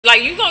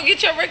Like, you gonna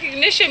get your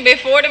recognition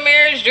before the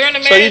marriage, during the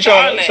marriage.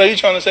 So you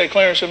trying to say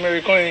Clarence should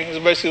marry Queen? Is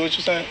basically what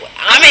you're saying?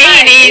 I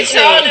mean, he needs to.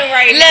 Look,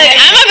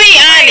 I'm gonna be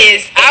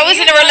honest. I was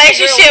in a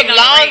relationship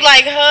long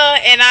like her,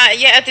 and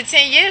after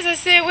 10 years, I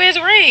said, "Where's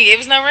the ring?" It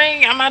was no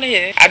ring. I'm out of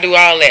here. I do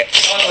all that.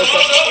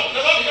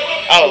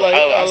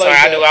 I'm sorry.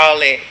 I do all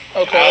that.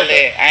 Okay. All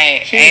that.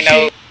 I ain't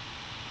no.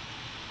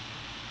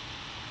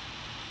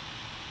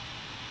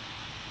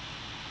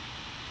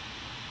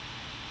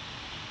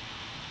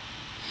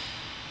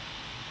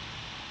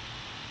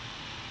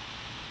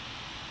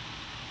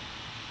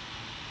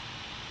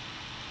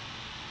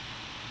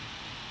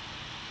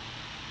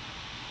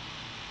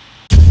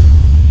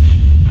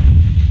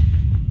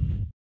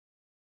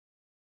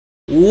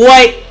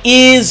 What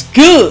is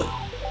good?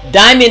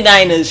 Diamond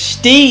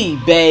Dynasty,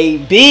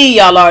 baby.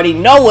 Y'all already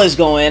know what's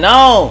going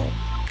on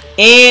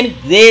in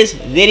this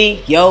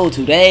video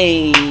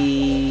today.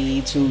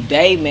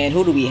 Man,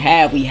 who do we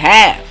have? We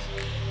have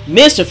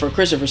Mr. for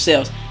Christopher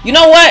Sales. You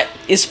know what?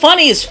 It's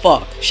funny as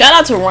fuck. Shout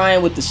out to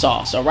Ryan with the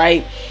sauce,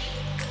 alright?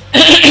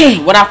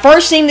 When I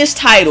first seen this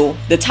title,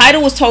 the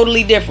title was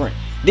totally different.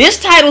 This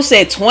title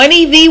said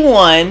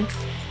 20v1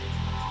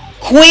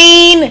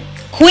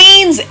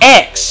 Queen's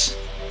X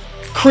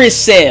Chris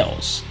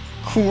Sales.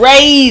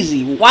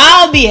 Crazy.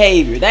 Wild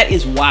behavior. That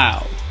is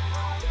wild.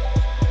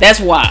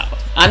 That's wild.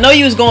 I know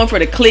you was going for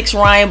the clicks,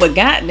 Ryan, but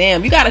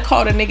goddamn, you gotta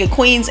call the nigga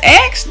Queen's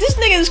X? This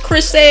nigga is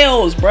Chris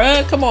Sales,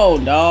 bruh. Come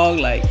on, dog.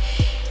 Like,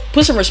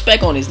 put some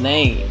respect on his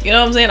name. You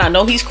know what I'm saying? I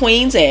know he's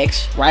Queen's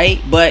X,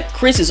 right? But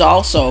Chris is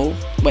also...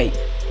 Wait.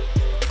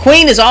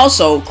 Queen is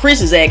also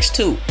Chris's ex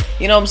too.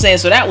 You know what I'm saying?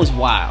 So that was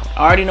wild.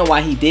 I already know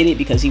why he did it,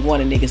 because he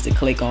wanted niggas to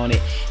click on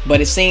it. But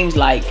it seems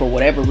like for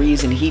whatever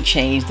reason he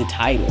changed the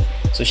title.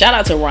 So shout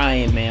out to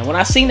Ryan, man. When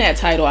I seen that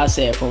title, I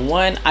said, for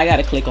one, I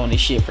gotta click on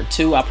this shit. For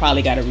two, I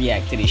probably gotta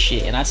react to this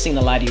shit. And I seen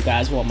a lot of you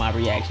guys want my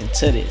reaction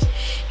to this.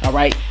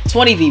 Alright,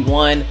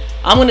 20v1.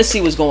 I'm gonna see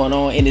what's going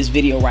on in this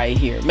video right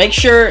here. Make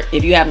sure,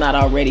 if you have not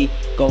already,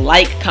 go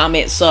like,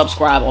 comment,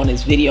 subscribe on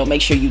this video.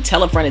 Make sure you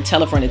tell a friend and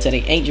tell a friend and tell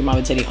their Aunt Your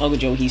Mama, tell their Uncle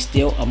Joe he's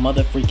still a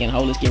mother freaking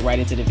hoe. Let's get right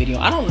into the video.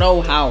 I don't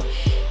know how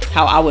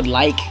I would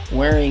like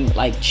wearing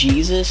like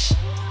Jesus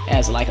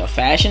as like a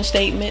fashion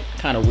statement.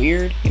 Kind of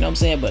weird, you know what I'm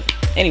saying? But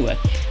anyway,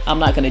 I'm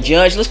not gonna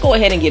judge. Let's go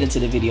ahead and get into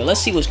the video. Let's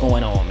see what's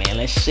going on, man.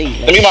 Let's see.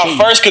 Let me my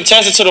first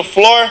contestant to the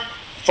floor.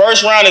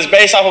 First round is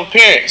based off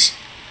appearance.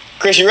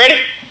 Chris, you ready?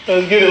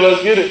 Let's get it.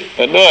 Let's get it.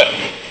 Let's do it.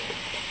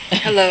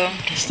 Hello.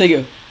 This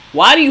nigga,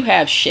 why do you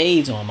have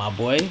shades on, my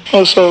boy?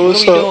 What's up?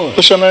 What's up?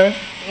 What's your name?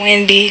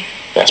 Wendy.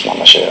 That's my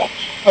Michelle.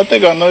 I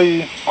think I know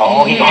you.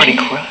 Oh, he already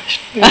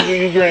crushed.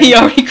 You green. He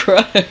already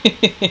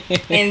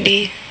crushed.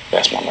 Wendy.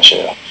 That's my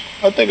Michelle.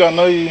 I think I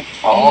know you.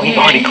 Oh, he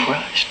already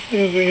crushed.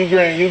 You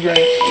green. You green.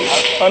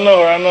 I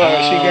know her.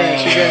 She green.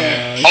 She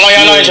green. How long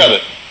y'all know each other?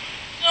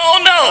 Oh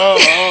no.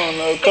 I don't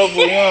know. A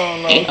couple. I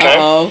don't know.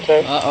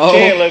 Okay. She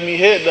didn't let me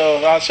hit though.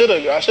 I should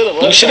have. You should.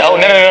 Oh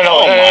no.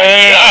 Oh my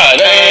God.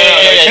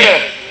 Yeah.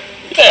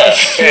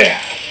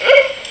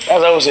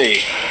 That's OC.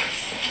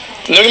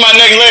 Look at my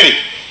next lady.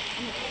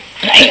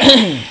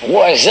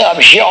 What's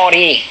up,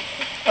 shorty?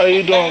 How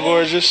you doing,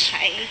 gorgeous?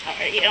 Hi, how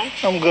are you?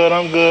 I'm good.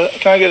 I'm good.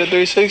 Can I get a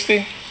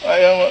 360? I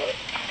am.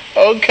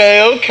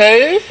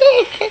 Okay.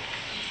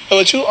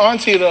 But you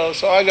auntie though,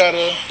 so I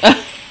gotta.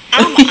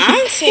 I'm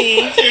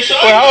auntie. Wait,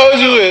 how old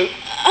you is?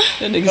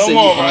 That nigga Come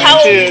on, man. How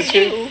old is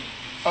you?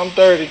 I'm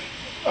 30.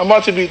 I'm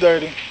about to be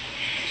 30.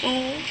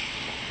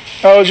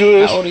 How old you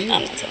is? How old are you?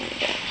 I'm not telling you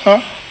that.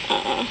 Huh?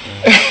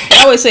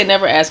 I always say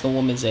never ask a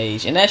woman's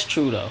age, and that's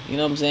true though. You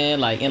know what I'm saying?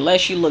 Like,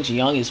 unless she looks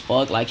young as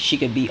fuck, like she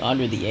could be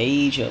under the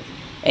age of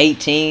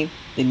 18,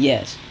 then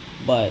yes.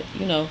 But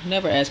you know,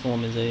 never ask a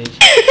woman's age.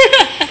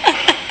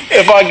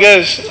 If I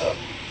guess.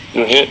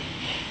 You hit?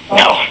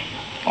 No.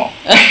 Oh.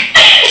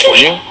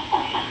 Was you?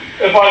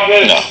 If I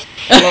guess.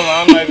 No. No,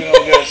 I'm not even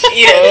gonna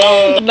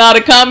guess. Nah,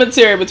 the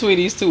commentary between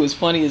these two is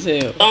funny as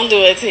hell. Don't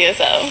do it to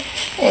yourself.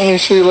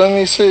 Let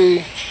me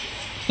see.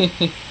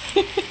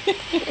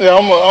 Yeah,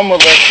 I'm a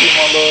lefty,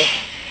 my love.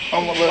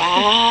 I'm a lefty.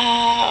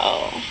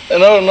 Wow.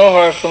 And no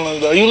hard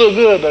feelings though. You look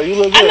good though. You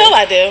look good. I know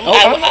I do. Oh,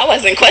 I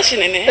wasn't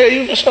questioning it.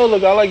 Hey, you for sure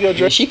look. I like your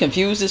dress. She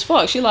confused as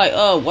fuck. She like,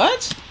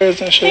 what? And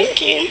shit.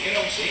 Thank you.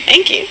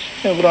 Thank you.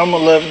 Yeah, but I'm a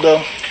left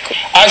though.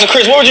 Alright, so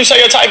Chris, what would you say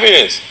your type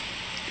is?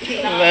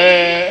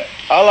 Man,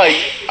 I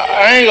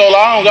ain't gonna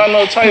lie, I don't got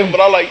no type, but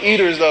I like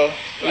eaters though.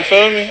 You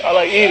feel me? I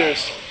like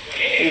eaters.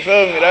 You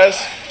feel me? That's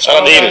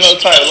shout out to eaters. No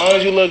type. As long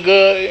as you look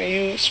good and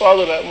you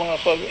swallow that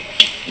motherfucker.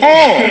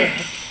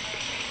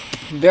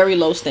 Very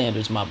low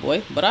standards, my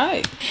boy. But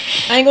I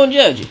ain't gonna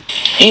judge you.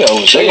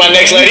 Look, my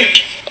next lady.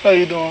 How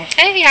you doing?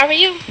 Hey, how are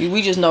you?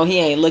 We just know he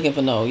ain't looking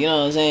for no, you know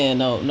what I'm saying?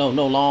 No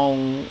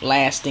long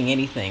lasting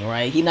anything,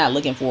 right? He not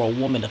looking for a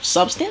woman of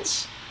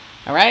substance.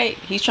 All right,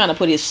 he's trying to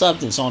put his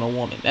substance on a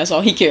woman. That's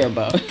all he care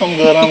about. I'm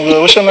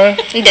good. What's your name?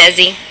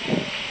 Desi.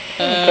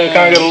 Okay, can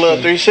I get a little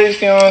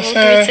 360? You know what I'm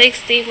saying?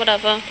 360,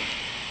 whatever.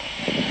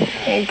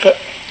 Okay.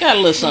 Got a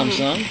little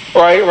something.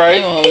 Right.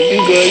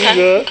 You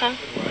good. Okay.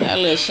 That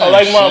little I sunshine.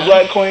 like my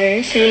black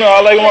queens. You know, I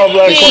like my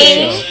black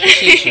queens.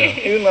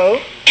 You know.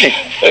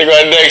 There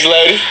go the next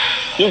lady.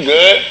 You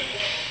good?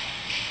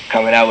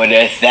 Coming out with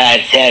that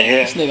side tattoo.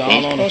 This nigga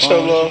all on the What's up,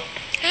 phone. love?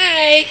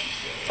 Hi.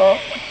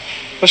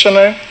 What's your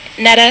name?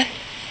 Netta.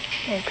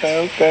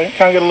 Okay.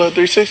 Can I get a little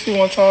 360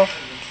 one time?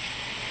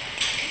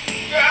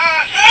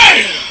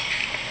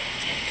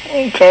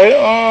 Okay,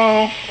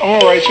 I'm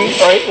gonna write you.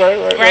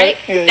 Right?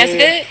 Yeah, That's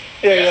good?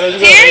 Yeah, that's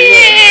good.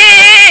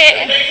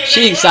 Period.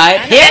 She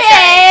excited. They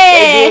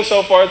good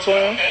so far,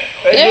 twin.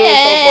 They good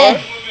so far.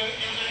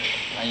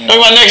 Look at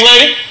my next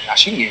lady. Now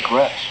she can get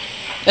crushed.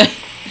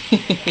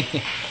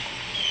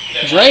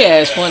 Dre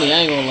ass funny, I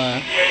ain't gonna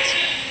lie.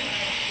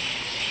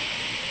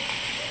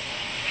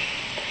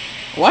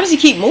 Why does he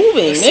keep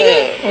moving,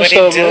 nigga? What's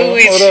up,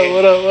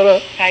 bro? What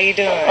up? How you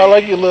doing? I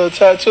like your little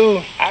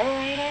tattoo.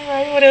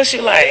 Alright. What else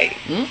you like?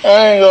 I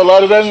ain't gonna lie,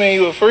 does that mean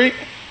you a freak?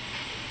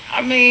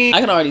 I mean, I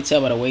can already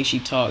tell by the way she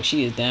talks.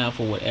 She is down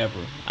for whatever.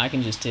 I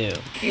can just tell.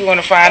 you want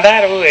to find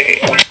out or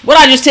what? What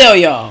I just tell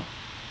y'all?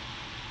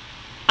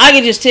 I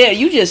can just tell.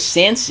 You just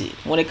sense it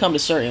when it comes to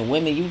certain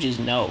women. You just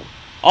know.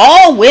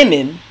 All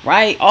women,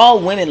 right? All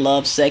women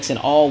love sex and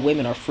all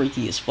women are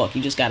freaky as fuck.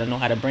 You just got to know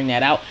how to bring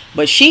that out.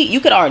 But you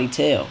could already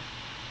tell.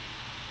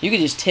 You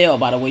could just tell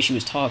by the way she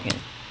was talking.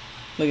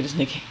 Look at this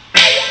nigga.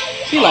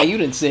 She like, you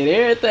done said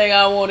everything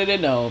I wanted to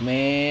know,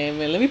 man.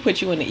 Man, let me put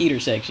you in the eater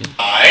section. Trying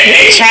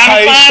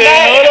to find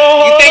out.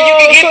 You think you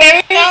can get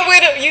that far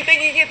with him? You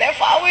think you can get that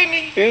far with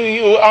me?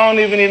 I don't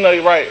even need to know.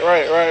 Right. To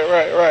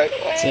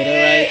the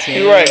right.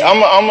 You're right.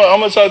 I'm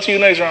gonna talk to you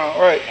next round.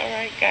 Right. All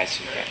right, got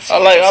you. I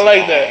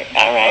like that.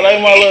 All right. I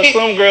like my little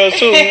slim girls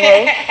too. You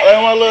know. I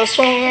like my little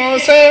slim. You know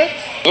what I'm saying?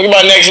 Look at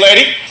my next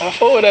lady. I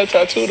fuck with that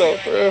tattoo though.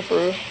 For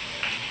real.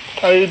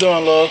 How you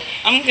doing, love?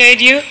 I'm good.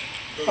 You?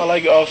 I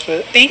like your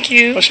outfit. Thank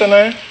you. What's your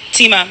name?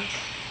 Tima.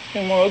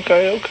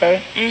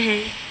 Okay.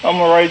 I'm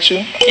gonna write you.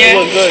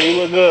 Yeah.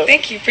 You look good.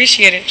 Thank you.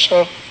 Appreciate it.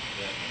 Sure.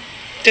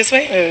 This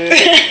way? Yeah.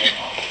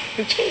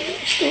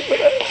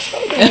 Stupid ass.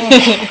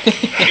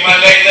 Get my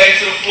next lady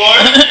to the floor.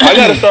 I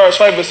gotta start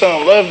swiping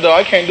something left though.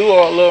 I can't do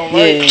all of them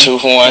right. Yeah. 2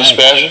 for 1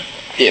 special.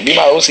 Yeah, be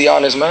my OC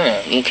on this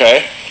man.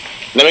 Okay.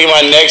 Let me get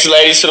my next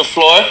lady to the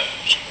floor.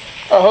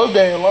 I hope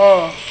they ain't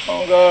long.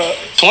 Oh God.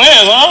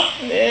 Twins,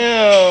 huh?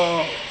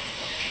 Damn.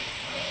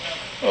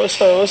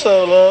 What's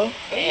up, love?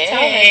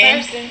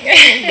 Hey.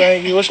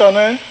 Thank you. What's your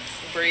name?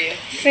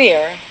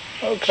 Sierra.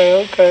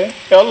 Okay.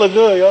 Y'all look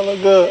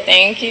good.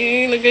 Thank you.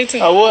 You look good too.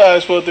 I would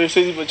ask for a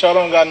 360, but y'all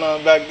don't got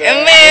nothing back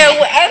there. Man,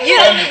 you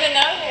don't even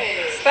know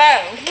this.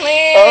 Stop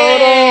playing.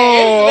 Hold on.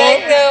 It's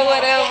back there,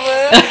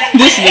 whatever.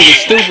 This nigga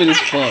stupid as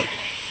fuck.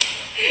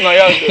 No,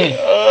 y'all good.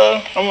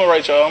 I'm gonna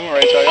write y'all.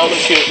 Y'all look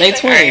cute. They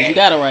twins. You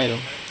gotta write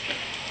them.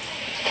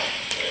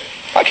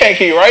 I can't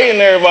keep writing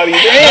everybody.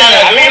 Damn.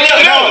 I mean,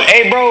 look, no.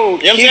 Hey, bro,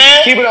 You know what I'm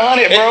saying? keep it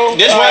 100, bro.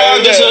 This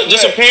round,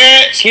 just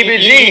appearance. Keep it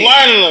You G.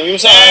 learning them. You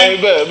know what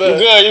I'm saying? Bet.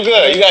 You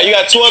good. You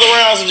got 2 other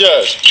rounds to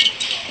judge.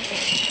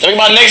 Look at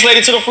my next lady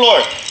to the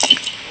floor.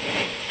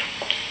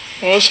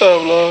 What's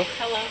up, love?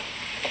 Hello.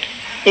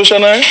 What's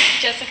your name?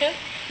 Jessica.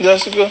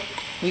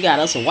 We got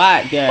us a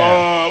white girl.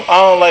 I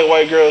don't like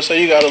white girls, so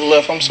you got a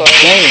left. I'm sorry.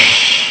 Damn.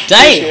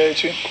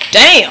 Appreciate you.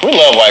 Damn. We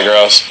love white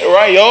girls.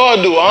 Right, y'all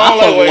do. I don't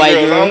fuck like with white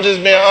girls. girls. I'm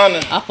just being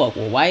honest. I fuck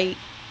with white,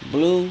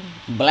 blue,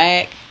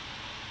 black,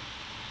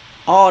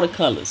 all the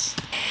colors.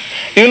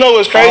 You know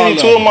what's All crazy? of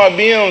 2 of them. my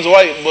BMs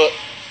white, but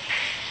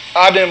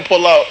I didn't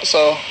pull out,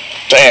 so.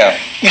 Damn.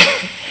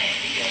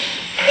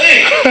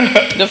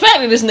 The fact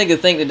that this nigga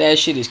think that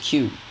shit is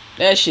cute,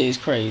 that shit is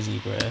crazy,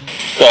 bro.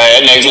 Go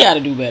ahead, next You gotta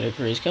do better,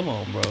 Chris. Come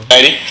on, bro.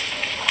 lady.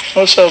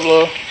 What's up,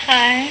 love?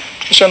 Hi.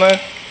 What's your name?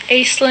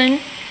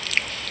 Aislinn.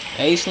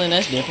 Aislinn,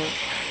 that's different.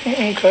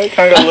 Okay,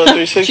 kind of got a little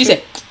 360. She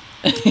said.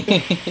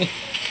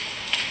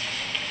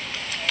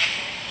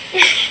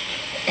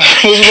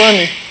 What's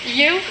funny?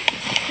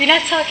 You're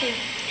not talking.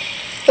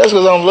 That's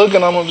because I'm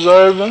looking, I'm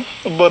observing.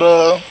 But,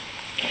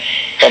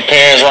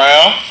 Appearance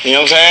round. You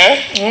know what I'm saying?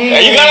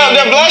 Hey, you got out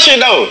that blushing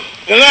though.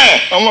 You know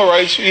that? I'm gonna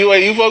write you.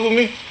 Wait, you fuck with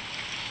me?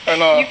 Or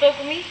no? You fuck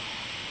with me?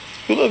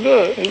 You look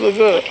good.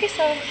 Okay,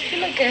 so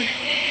you look good.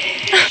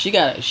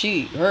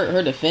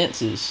 Her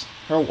defenses,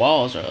 her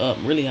walls are up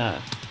really high.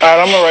 Alright,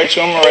 I'm gonna write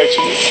you.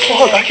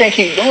 Fuck, I can't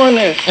keep doing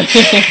this.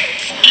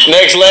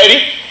 Next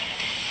lady.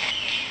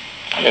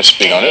 I can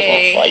speak on this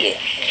one for you.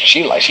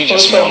 She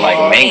just smell like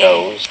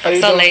mangoes. How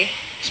you doing? Soleil.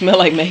 Smell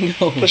like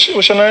mango. What's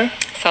your name?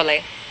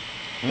 Soleil.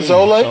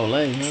 Zole?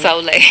 Soleil, huh?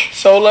 Soleil.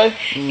 Soleil?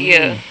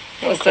 Yeah.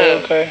 What's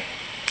up? Okay.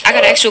 I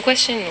gotta ask you a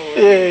question. Or,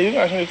 Yeah, you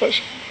can ask me a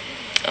question.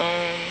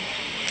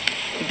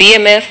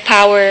 BMF,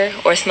 Power,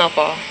 or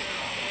Snowfall?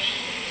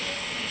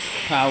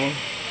 Power.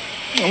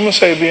 I'm gonna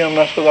say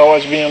BMF because I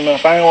watch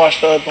BMF. I ain't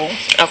watched the other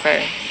ones.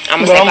 Okay.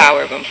 I'm gonna But say I'm-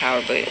 Power, but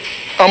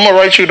I'm gonna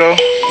write you though. I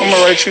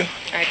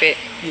bet.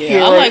 Yeah,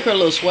 You're I right. like her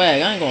little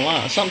swag. I ain't gonna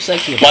lie. Something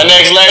sexy My about her.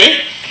 next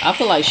lady. I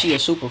feel like she a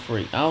super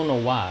freak. I don't know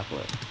why,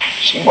 but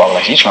She walk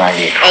like she trying to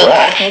get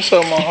crushed. What's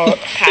up, my heart?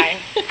 Hi.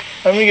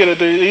 Let me get a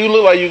 3. You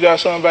look like you got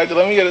something back there.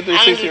 Let me get a I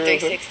don't 360 do real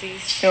quick.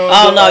 360s. You don't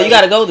oh look no, like you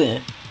gotta go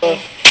then.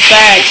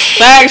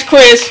 Facts,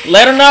 Chris.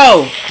 Let her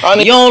know.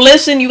 You don't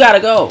listen, you gotta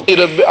go. I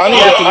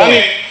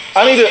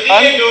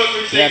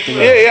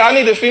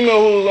need a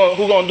female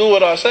who gonna do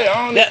what I say.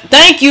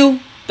 Thank you.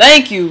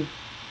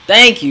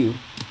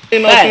 You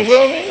know, you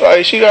feel me?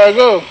 Like, she gotta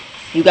go.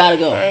 You gotta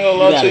go. I ain't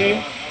gonna lie to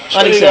you.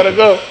 She gotta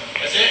go.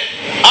 That's it.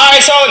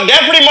 Alright, so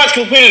that pretty much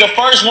completed the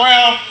first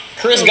round.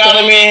 Chris got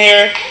him in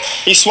here.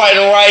 He swiped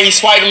him right, he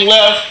swiped him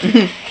left.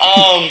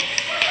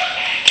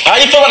 How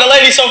you feel about the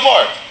ladies so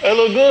far? They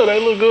look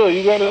good.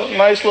 You got a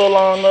nice little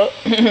lineup.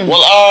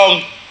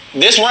 Well,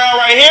 this round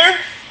right here,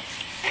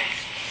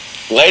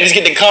 ladies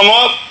get to come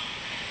up.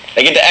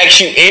 They get to ask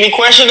you any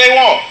question they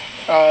want.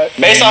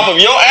 Based off of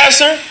your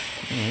answer,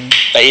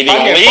 they either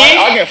leave.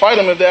 I can fight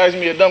them if they ask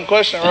me a dumb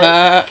question,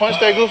 right? Punch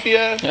that goofy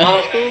ass.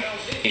 Cool.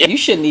 You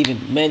shouldn't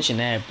even mention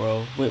that,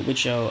 bro.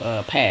 With your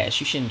past,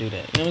 you shouldn't do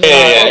that. You know what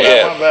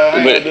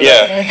I'm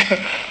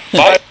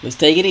saying? Let's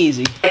take it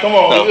easy. Come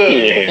on, But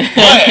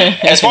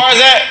as far as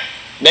that,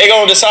 they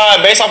gonna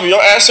decide based off of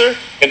your answer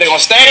if they gonna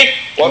stay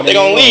or if they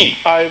gonna leave.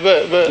 Alright,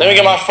 bet. Let me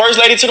get my first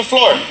lady to the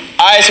floor.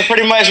 Alright, so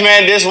pretty much,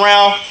 man, this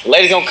round,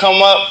 ladies gonna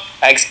come up,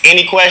 ask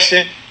any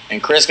question,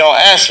 and Chris gonna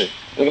answer.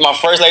 Let me get my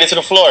first lady to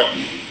the floor.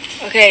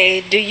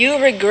 Okay, do you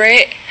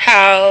regret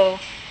how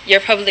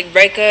your public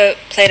breakup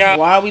played out?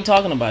 Why are we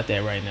talking about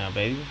that right now,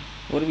 baby?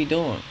 What are we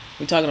doing?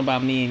 We're talking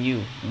about me and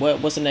you.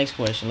 What's the next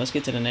question? Let's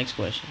get to the next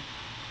question.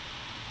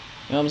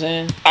 You know what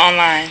I'm saying?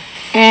 Online.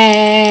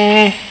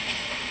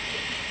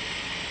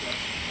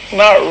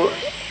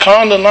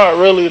 Not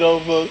really though,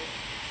 but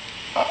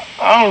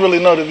I don't really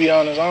know, to be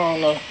honest. I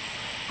don't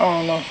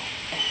know.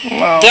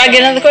 Do I get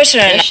another question?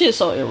 That shit's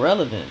so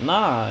irrelevant.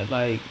 Nah,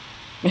 like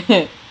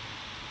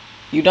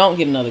you don't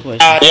get another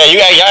question. Yeah,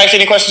 y'all ask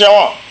any questions y'all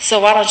want.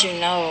 So why don't you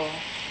know?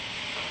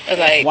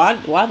 Like,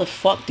 why the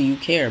fuck do you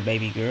care,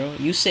 baby girl?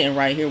 You sitting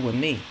right here with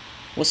me.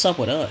 What's up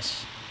with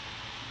us?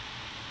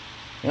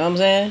 You know what I'm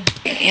saying?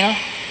 You know?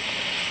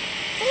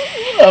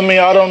 I mean,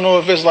 I don't know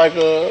if it's like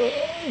a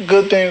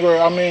good thing or,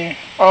 I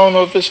don't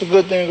know if it's a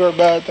good thing or a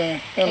bad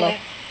thing, you know,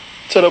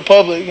 to the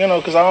public, you know,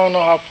 because I don't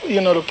know how,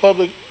 the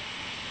public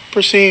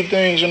perceive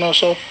things,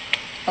 so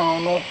I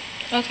don't know.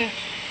 Okay.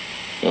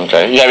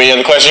 Okay. You have any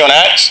other questions you want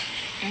to ask?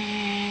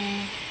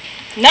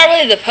 Not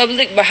really the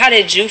public, but how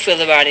did you feel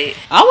about it?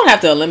 I would have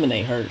to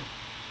eliminate her.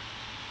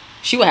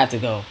 She would have to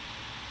go.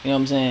 You know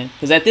what I'm saying?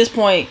 Because at this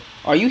point,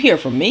 are you here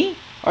for me?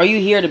 Or are you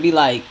here to be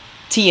like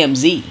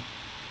TMZ?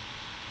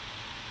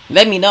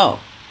 Let me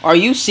know. Are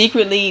you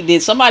secretly,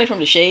 did somebody from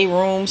the shade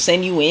room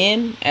send you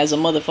in as a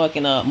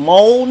motherfucking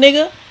mole,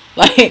 nigga?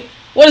 Like,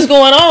 what is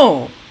going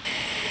on?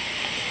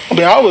 I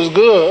mean, I was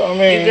good.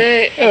 You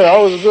good? Yeah, I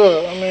was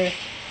good.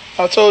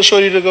 I told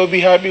Shorty to go be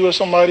happy with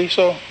somebody,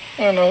 so,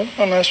 and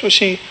that's what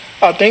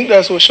I think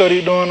that's what Shorty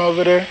doing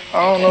over there.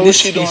 I don't know what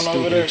she doing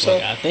over there, so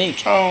I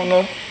don't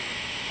know.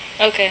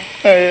 Okay.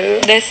 Yeah.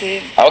 That's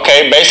it.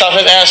 Okay, based off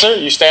his answer,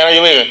 you staying or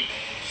you leaving?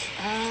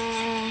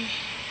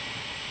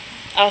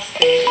 I'll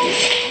stay.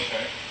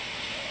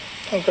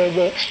 Okay,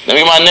 bet. Let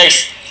me get my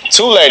next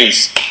two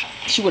ladies.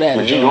 She would have.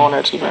 Would you go on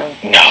that too, man?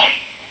 No.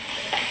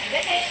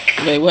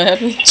 Wait, what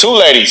happened? Two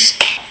ladies.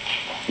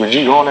 Would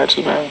you go on that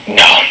too, man?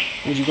 No.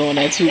 Would you go on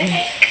that too?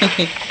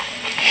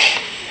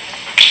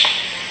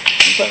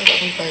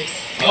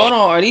 Hold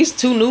on, are these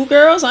two new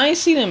girls? I ain't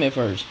see them at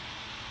first.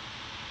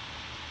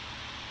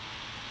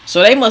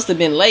 So they must have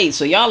been late,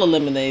 so y'all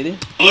eliminated.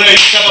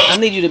 I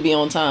need you to be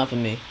on time for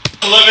me.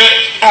 A little bit.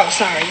 Oh,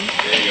 sorry.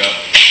 There you go.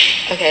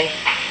 Okay.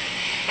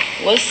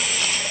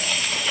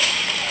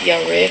 What's your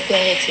red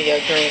flags and your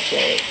green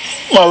flags?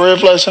 My red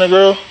flags in the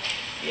girl?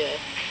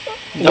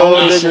 Yeah.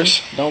 Gold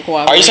diggers. Don't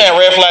cooperate. Are you saying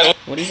red flags?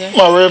 What do you say?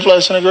 My red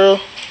flags in the girl?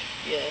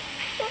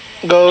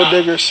 Yeah. Gold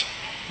diggers.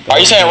 Are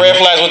you saying red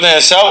flags within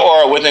himself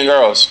or within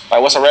girls?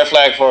 Like, what's a red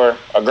flag for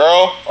a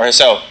girl or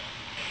himself?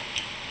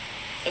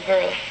 A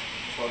girl.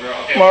 For a girl.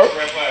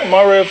 Okay.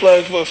 My red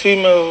flag for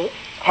female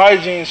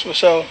hygiene's for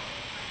sure.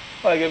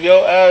 Like, if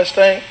your ass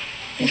stink,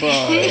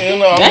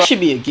 that should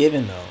be a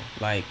given though.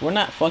 Like, we're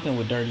not fucking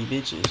with dirty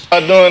bitches.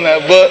 Not doing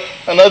that. But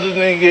another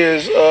thing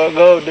is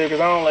gold diggers.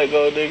 I don't like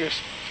gold diggers.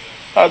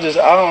 I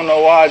don't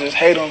know why. I just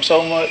hate them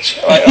so much.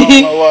 Like, I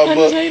don't know why. I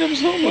but just hate them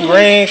so much.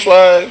 Green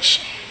flags,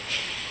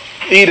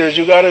 eaters.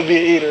 You gotta be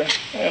an eater.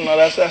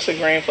 That's a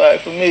green flag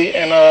for me.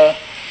 And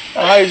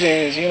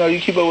hygienes. You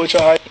keep up with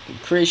your hygiene.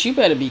 Chris, you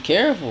better be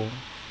careful.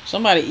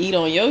 Somebody eat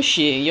on your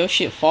shit and your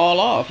shit fall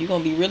off. You're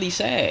gonna be really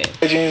sad.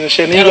 Hygienes and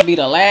shit. That'll be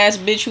the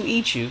last bitch who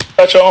eat you.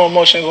 Got your own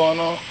motion going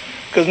on.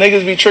 Because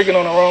niggas be tricking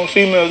on the wrong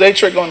females. They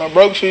trick on the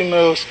broke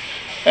females.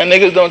 And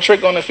niggas don't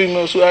trick on the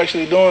females who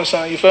actually doing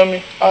something. You feel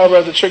me? I'd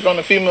rather trick on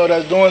the female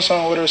that's doing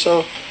something with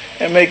herself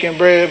and making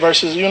bread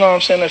versus, you know what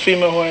I'm saying, the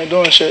female who ain't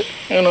doing shit.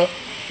 I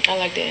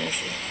like that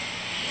answer.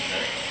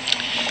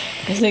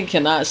 This nigga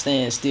cannot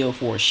stand still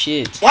for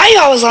shit. Why you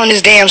always on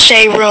this damn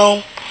shade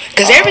room?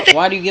 Because everything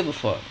Why do you give a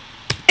fuck?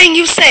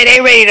 you say,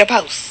 they ready to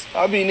post.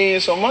 I be needing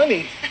some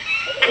money.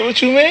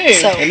 What you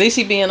mean? At least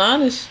he being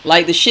honest.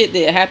 Like the shit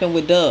that happened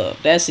with Dub,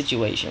 that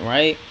situation,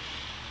 right?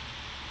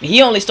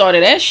 he only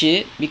started that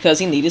shit because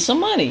he needed some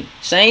money.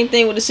 Same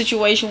thing with the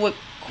situation with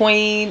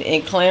Queen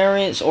and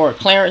Clarence, or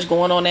Clarence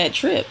going on that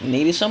trip.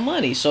 Needed some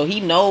money. So he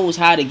knows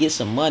how to get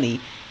some money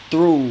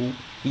through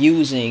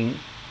using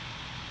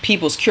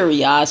people's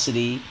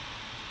curiosity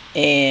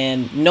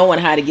and knowing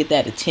how to get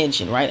that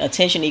attention, right?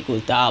 Attention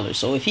equals dollars.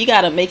 So if he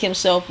got to make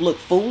himself look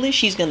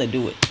foolish, he's going to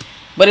do it.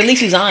 But at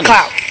least he's honest.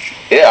 Clout.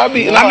 Yeah,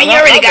 you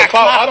already got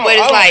clout, but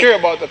it's I don't like... care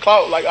about the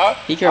clout. Like, I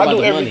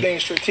do everything money.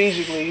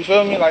 strategically, you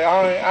feel me? Like,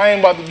 I ain't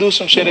about to do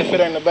some shit if it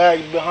ain't the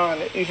bag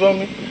behind it, you feel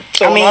me?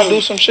 So when I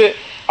do some shit,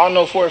 I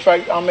know for a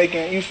fact I'm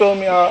making, you feel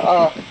me?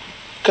 I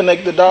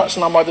connect the dots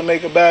and I'm about to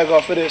make a bag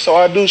off of this. So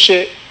I do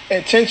shit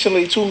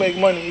intentionally to make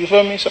money, you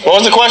feel me? So, what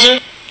was the question?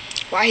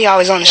 Why he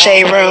always on the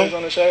shade room? Always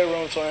on the shade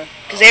room, twin.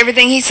 Because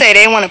everything he say,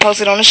 they want to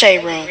post it on the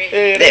shade room.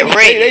 Yeah,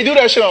 they do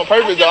that shit on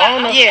purpose, though. I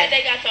don't know. Yeah,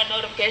 they got your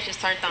notifications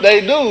turned on. They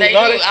do.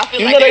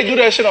 They do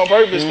that shit on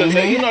purpose because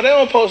they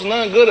don't post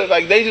nothing good.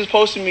 Like, they just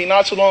posted me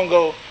not too long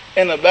ago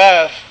in the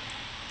bath.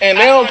 And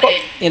they don't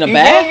post in a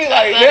bag.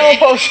 Like, they don't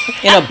post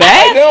in a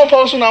bag. Like, they don't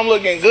post when I'm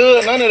looking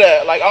good. None of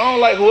that. Like, I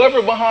don't like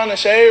whoever behind the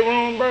shade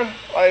room, bro.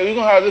 Like, you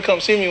gonna have to come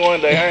see me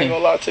one day. I ain't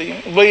gonna lie to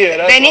you. But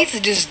yeah, they need to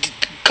just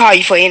call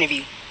you for an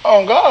interview.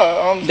 Oh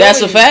God,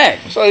 that's a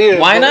fact. So yeah,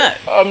 why not?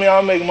 I mean,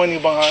 I make money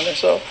behind it,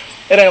 so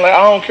it ain't like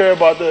I don't care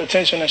about the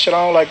attention and shit.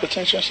 I don't like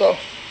attention, so.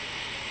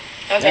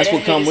 Okay, that's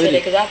what come with it.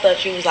 Because I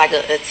thought you was like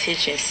an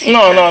attention seeker.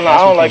 No, I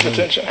don't like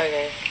attention.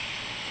 Okay.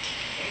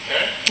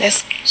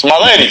 So my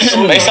ladies,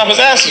 based off his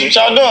answers, what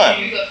y'all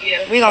doing?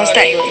 We gonna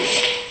stay.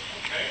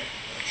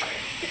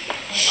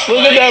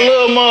 Look at that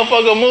little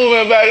motherfucker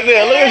moving back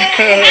there. Look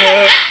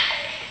at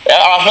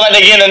I feel like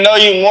they're getting to know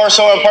you more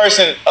so in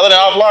person other than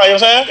offline, you know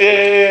what I'm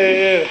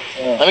saying?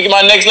 Yeah. Let me get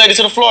my next lady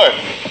to the floor.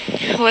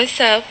 What's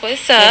up?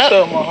 What's up,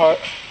 my heart?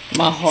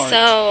 My heart.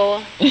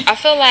 So, I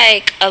feel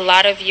like a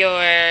lot of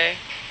your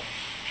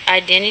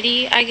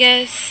identity, I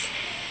guess,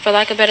 for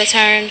lack of better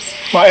terms.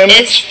 My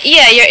image?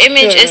 Your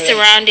image is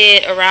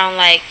surrounded around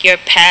like your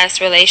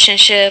past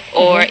relationship,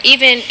 or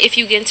even if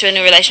you get into a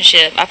new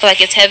relationship, I feel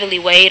like it's heavily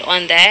weighed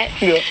on that.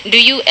 Yeah.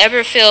 Do you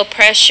ever feel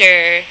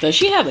pressure? Does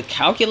she have a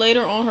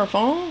calculator on her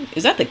phone?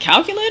 Is that the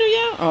calculator,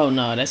 yeah? Oh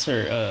no, that's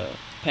her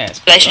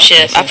past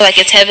relationship. I feel like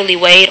it's heavily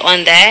weighed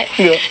on that.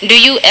 Yeah. Do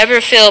you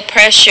ever feel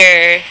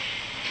pressure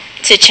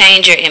to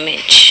change your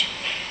image?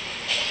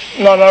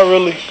 No, not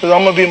really, because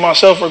I'm gonna be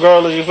myself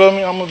regardless. You feel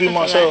me? I'm gonna be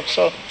myself.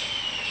 So.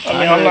 I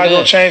mean, I'm not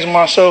gonna change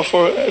myself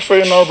for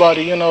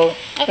nobody, you know.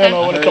 Okay. You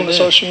know, when it comes to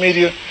social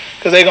media,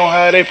 because they gonna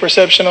have their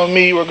perception of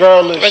me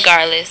regardless.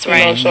 Regardless,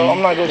 right? You know, so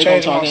I'm not gonna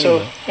change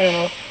myself, you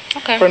know,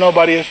 for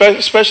nobody,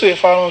 especially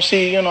if I don't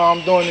see, you know,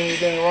 I'm doing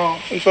anything wrong.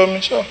 You feel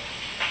me? So.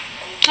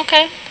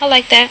 Okay, I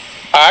like that.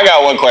 I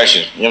got one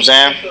question. You know what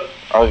I'm saying? You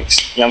know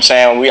what I'm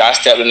saying? I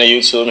stepped into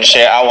YouTube and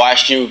shit. I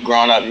watched you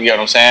growing up. You get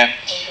what I'm saying?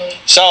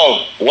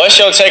 So, what's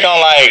your take on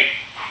like?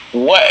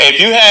 What if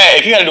you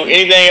had to do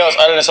anything else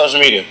other than social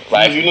media?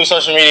 Like if you knew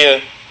social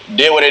media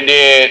did what it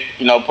did,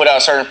 you know, put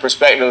out certain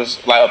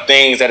perspectives like of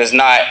things that is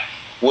not,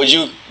 would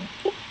you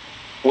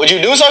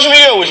do social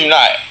media or would you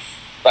not?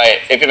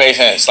 Like if it makes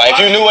sense. Like if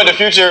you knew what the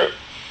future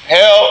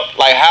held,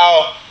 like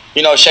how,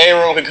 you know, Shade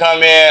Room could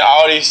come in,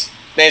 all these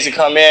things could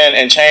come in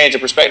and change the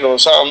perspective of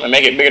something and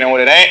make it bigger than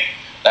what it ain't.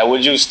 Like,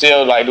 would you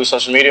still like do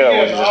social media, or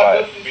would you just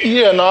like?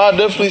 Yeah, no, I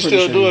definitely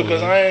still do it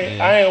because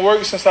I ain't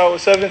worked since I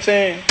was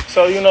 17.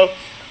 So you know.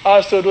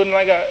 I still do it, and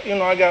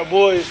I got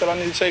boys that I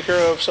need to take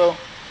care of. So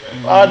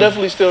I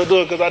definitely still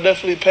do it because I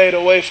definitely paid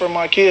away for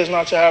my kids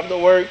not to have to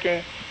work,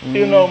 and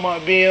you know, my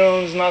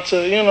BMs not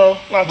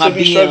to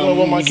be struggling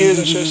with my kids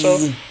and shit.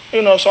 So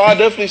you know, so I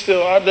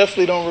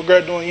definitely don't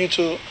regret doing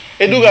YouTube.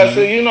 It do got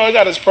to, you know, it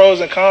got its pros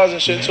and cons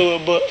and shit to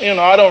it, but you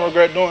know, I don't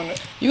regret doing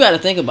it. You got to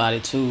think about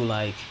it too,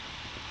 like.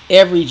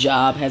 Every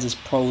job has its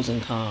pros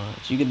and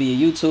cons. You could be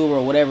a YouTuber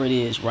or whatever it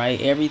is, right?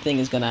 Everything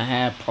is gonna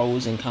have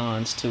pros and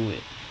cons to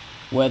it.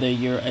 Whether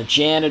you're a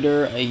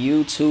janitor, a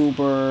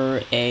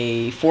YouTuber,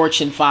 a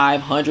Fortune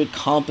 500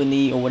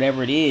 company, or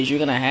whatever it is, you're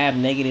going to have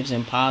negatives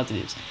and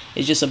positives.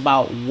 It's just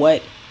about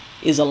what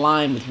is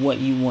aligned with what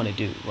you want to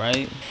do,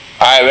 right?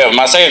 All right,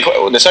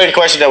 the second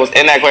question that was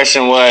in that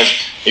question was,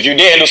 if you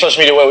didn't do social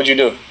media, what would you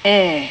do?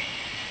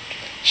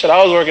 Shit,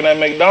 I was working at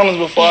McDonald's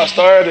before I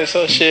started,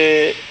 so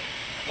shit,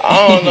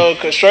 I don't know,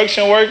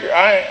 construction worker,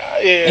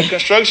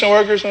 construction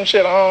worker, some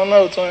shit, I don't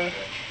know, twin.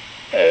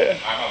 Yeah.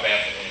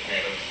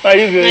 No,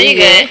 you good. No, you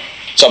good.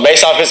 So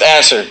based off his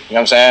answer, you know what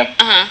I'm saying?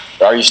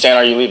 Are you staying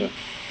or are you leaving?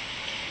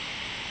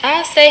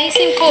 I'll stay. He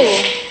seemed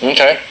cool.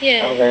 Okay.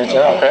 Yeah.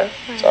 Okay.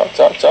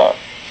 Talk.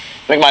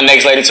 Bring my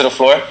next lady to the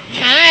floor.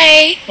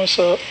 Hi. What's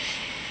up?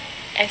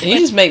 You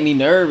just make me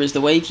nervous the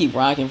way you keep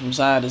rocking from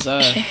side to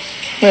side.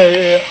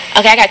 Yeah.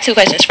 Okay, I got two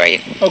questions for you.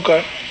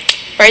 Okay.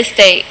 First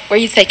date, where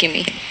you taking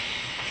me?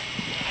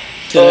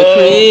 To the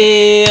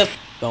crib.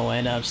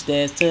 Going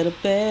upstairs to the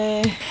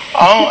bed.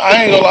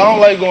 I ain't gonna lie, I don't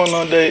like going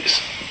on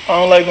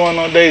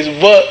dates.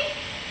 But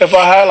if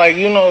I had, like,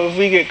 you know, if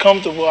we get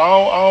comfortable, I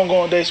don't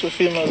go on dates with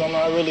females I'm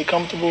not really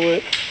comfortable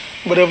with.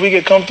 But if we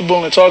get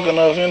comfortable and talk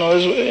enough, you know,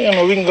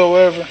 we can go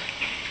wherever.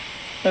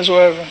 It's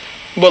whatever.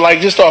 But like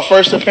just our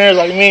first appearance,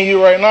 like me and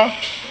you right now,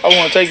 I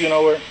won't take you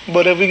nowhere.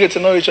 But if we get to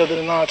know each other,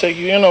 then I'll take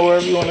you,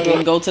 wherever you want to go. We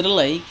can go to the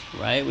lake,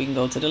 right? We can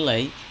go to the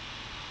lake.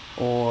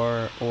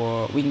 Or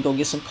we can go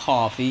get some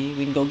coffee.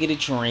 We can go get a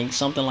drink,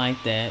 something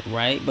like that,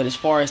 right? But as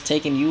far as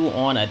taking you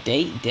on a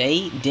date,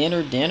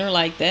 dinner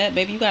like that,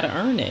 baby, you got to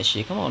earn that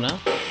shit. Come on now.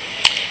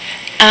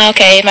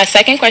 Okay, my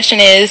second question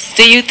is,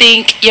 do you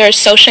think your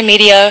social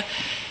media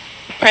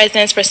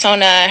presence,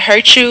 persona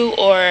hurt you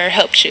or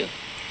helped you?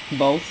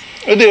 Both.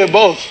 It did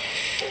both.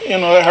 It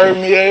hurt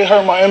me. It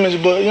hurt my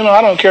image, but,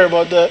 I don't care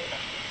about that.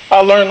 I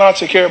learned not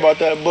to care about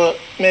that, but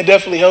it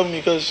definitely helped me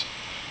because,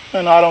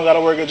 I don't got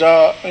to work a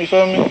job, you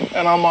feel me?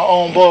 And I'm my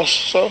own boss,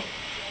 so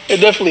it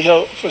definitely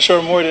helped for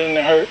sure more than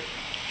it hurt.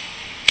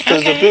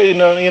 Because the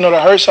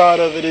hurt side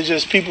of it is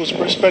just people's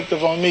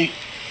perspective on me.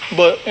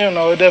 But,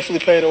 it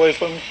definitely paid away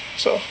for me,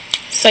 so.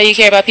 So you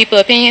care about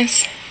people's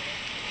opinions?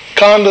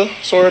 Kinda,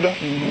 sorta.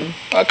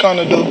 I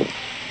kinda do,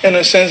 in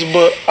a sense,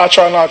 but I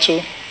try not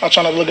to. I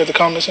try not to look at the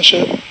comments and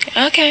shit.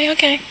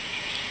 Okay.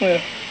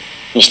 Yeah.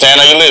 You staying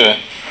or you leaving?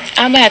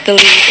 I'm gonna have to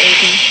leave,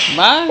 baby.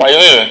 Bye. Why you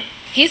leaving?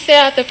 He said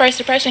after first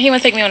impression he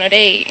want to take me on a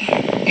date.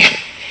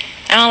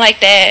 I don't like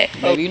that.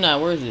 Baby, you're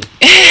not worth it.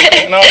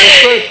 No,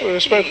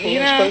 respectful. You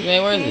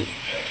ain't worth it.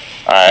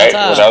 Alright,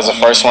 well, that was the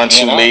first one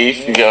to leave.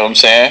 You get what I'm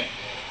saying?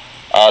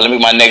 Let me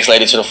get my next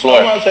lady to the floor.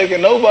 I'm not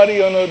taking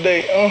nobody on no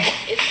date.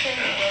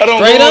 I don't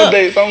Straight go up. on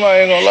dates. I'm not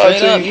even gonna lie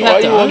Straight up, to you you. have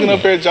Why to you walking earn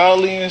up here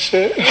jolly and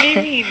shit? What do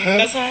you mean?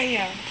 That's how I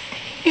am.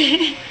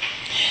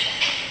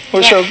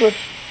 What's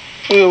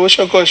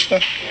your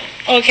question?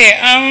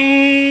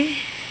 Okay,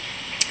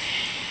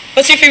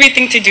 what's your favorite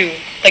thing to do?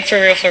 Like, for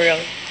real?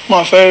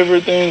 My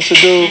favorite things to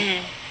do.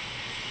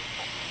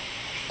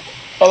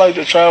 I like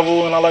to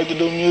travel and I like to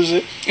do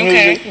music.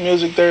 Okay.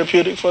 Music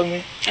therapeutic for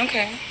me.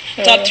 Okay.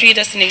 Yeah. Top 3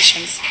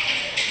 destinations.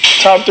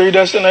 Top 3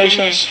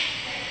 destinations.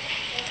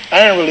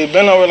 I ain't really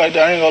been nowhere like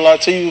that. I ain't gonna lie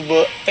to you,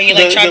 but you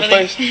like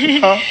traveling?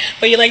 Huh?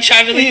 But you like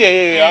traveling?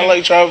 Yeah. I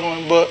like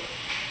traveling, but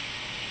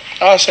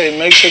I'll say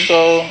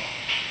Mexico,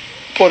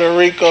 Puerto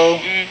Rico.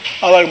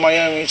 I like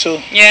Miami too.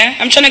 Yeah,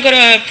 I'm trying to go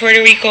to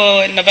Puerto Rico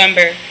in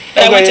November,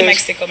 but I went to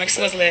Mexico.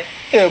 Mexico's lit.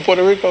 Yeah,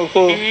 Puerto Rico,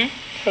 cool.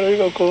 Puerto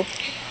Rico, cool.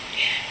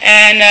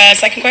 And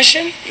second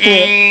question.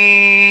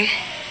 Yeah.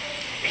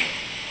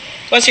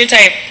 What's your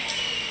type?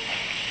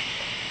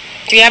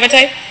 Do you have a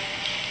type?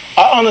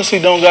 I honestly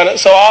don't got it.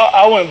 So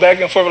I went back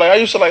and forth. Like I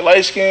used to like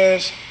light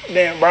skins,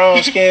 then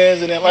brown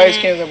skins, and then light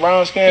skins and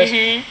brown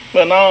skins.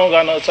 But now I don't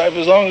got no type.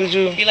 As long as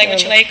you like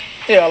what you like?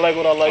 Yeah, I like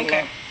what I like.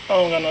 Okay. Now. I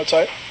don't got no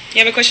type. You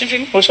have a question for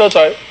me? What's your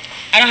type?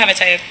 I don't have a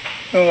type.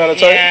 You don't got a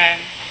type? Yeah.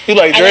 You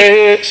like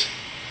dreadheads?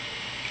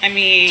 I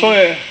mean.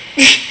 Twin.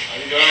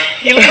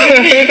 You look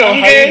good.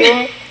 I'm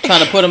good.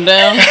 Trying to put them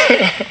down?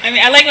 I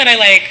mean, I like what I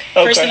like.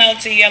 Okay.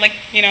 Personality, I like,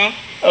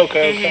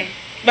 Okay.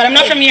 But I'm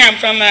not from here. I'm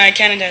from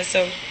Canada,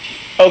 so.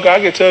 Okay, I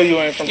can tell you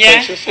ain't from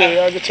Texas.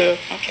 Yeah, I can tell.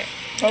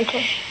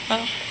 Okay.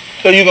 Well.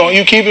 So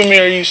you keeping me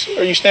or you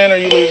staying or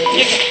you leaving?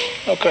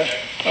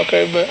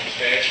 Okay, but.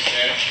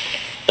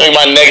 Thank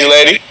my next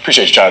lady.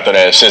 Appreciate you trying to throw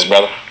that assist,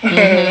 brother.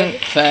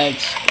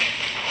 Facts.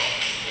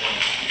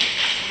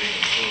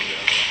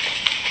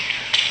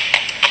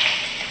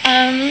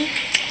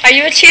 Are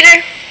you a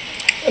cheater?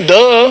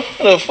 Duh.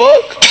 The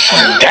fuck?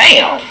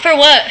 Damn. For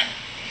what?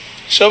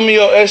 Show me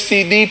your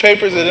STD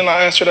papers and then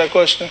I'll answer that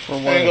question. I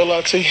ain't gonna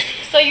lie to you.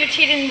 So you're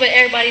cheating with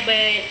everybody,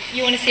 but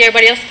you want to see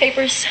everybody else's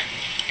papers?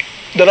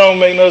 That don't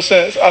make no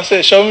sense. I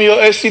said, show me your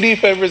STD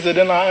papers and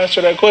then I'll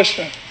answer that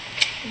question.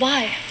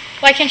 Why?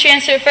 Why can't you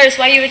answer it first?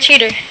 Why are you a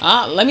cheater?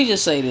 Let me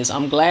just say this.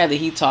 I'm glad that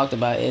he talked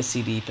about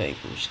STD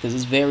papers because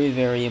it's very,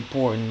 very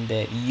important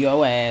that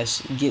your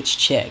ass gets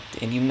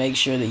checked and you make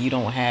sure that you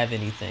don't have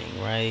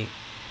anything, right?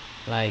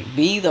 Like,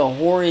 be the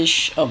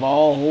whorish of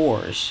all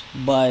whores,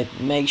 but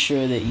make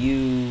sure that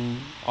you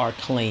are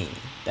clean.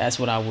 That's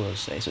what I will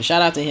say. So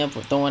shout out to him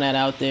for throwing that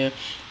out there.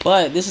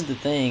 But this is the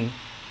thing.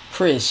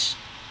 Chris,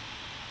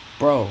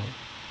 bro,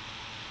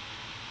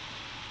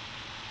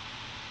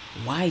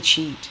 why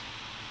cheat?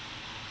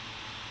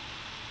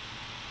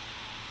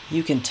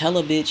 You can tell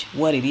a bitch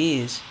what it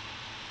is,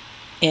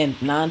 and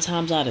 9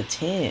 times out of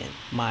 10,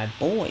 my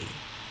boy,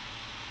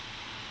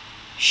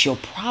 she'll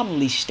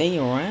probably stay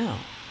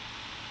around.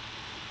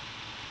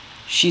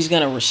 She's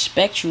gonna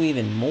respect you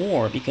even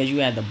more because you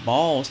had the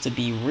balls to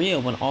be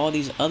real when all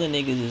these other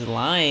niggas is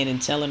lying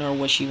and telling her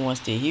what she wants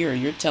to hear.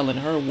 You're telling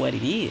her what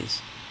it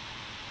is.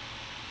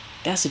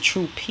 That's a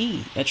true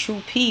P. A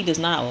true P does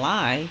not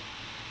lie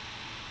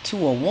to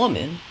a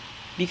woman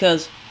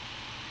because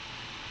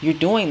you're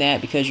doing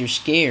that because you're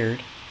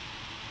scared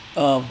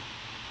of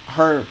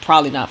her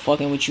probably not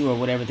fucking with you or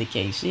whatever the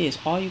case is.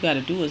 All you got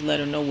to do is let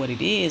her know what it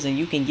is and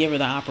you can give her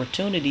the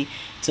opportunity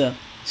to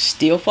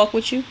still fuck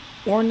with you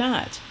or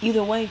not.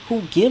 Either way,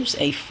 who gives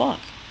a fuck?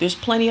 There's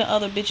plenty of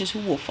other bitches who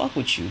will fuck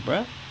with you, bruh.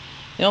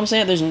 You know what I'm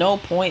saying? There's no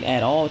point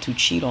at all to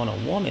cheat on a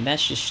woman.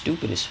 That's just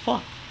stupid as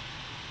fuck.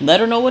 Let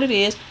her know what it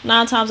is.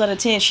 9 times out of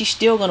 10, she's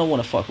still going to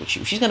want to fuck with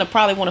you. She's going to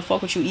probably want to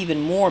fuck with you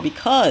even more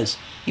because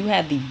you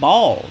had the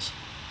balls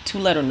to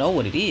let her know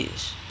what it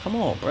is. Come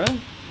on, bro.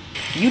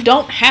 You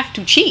don't have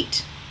to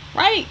cheat,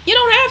 right? You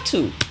don't have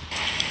to.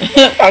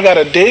 I got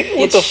a date?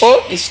 What the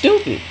fuck? It's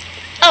stupid.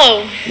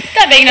 Oh,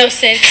 that makes no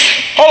sense.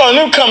 Hold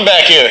on, you come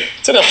back here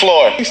to the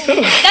floor. That makes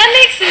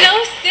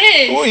no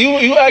sense. Well,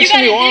 you asked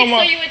me why am so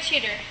I? you a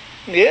cheater.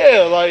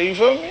 Yeah, like you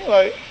feel me?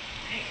 Like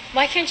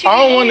why can't you? I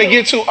don't want to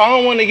get too. I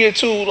don't want to get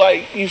too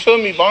like you feel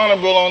me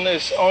vulnerable on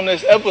this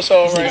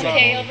episode right now.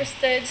 Okay,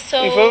 understood.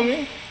 So you feel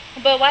me?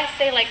 But why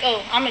say like,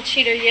 oh, I'm a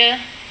cheater?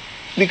 Yeah.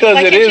 Because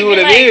it is what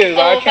it is.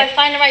 Oh, if I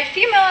find the right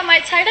female, I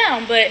might tie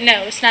down. But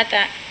no, it's not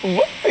that.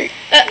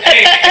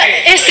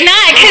 It's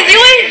not, cause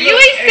you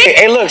ain't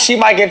Hey, look, she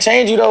might can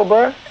change you though,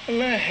 bro.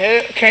 Man,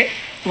 can't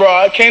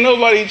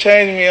nobody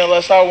change me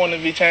unless I want to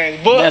be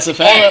changed. But that's a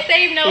fact.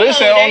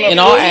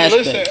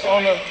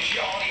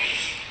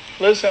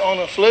 Listen, on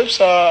the flip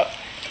side,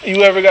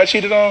 you ever got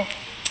cheated on?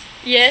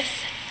 Yes.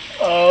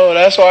 Oh,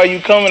 that's why you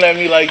coming at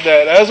me like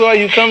that. That's why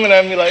you coming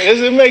at me like this.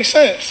 It makes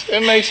sense.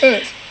 It makes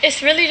sense.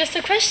 It's really just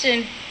a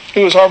question.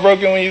 You was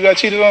heartbroken when you got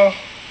cheated on?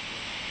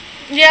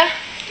 Yeah.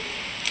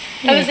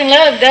 I was in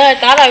love. I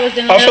thought I was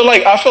in love.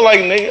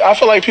 I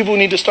feel like people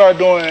need to start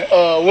doing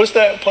what's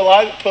that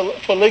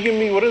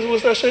polygamy?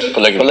 What's that shit?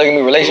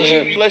 Polygamy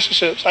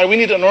relationships. Like we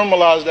need to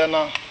normalize that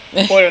now.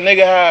 Where a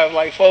nigga have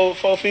like four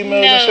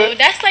females and shit. No,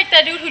 that's like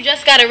that dude who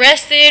just got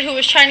arrested, who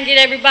was trying to get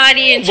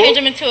everybody and change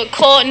them into a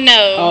cult.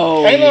 No.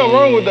 Oh, ain't nothing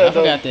wrong with that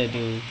though. I forgot that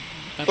dude.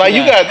 Like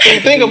you got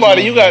think about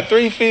it. You got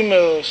 3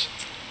 females.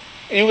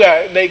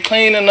 They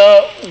cleaning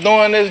up,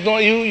 doing this,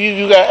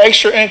 you got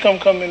extra income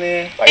coming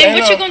in. Like, and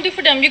what you gonna do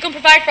for them? You gonna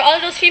provide for all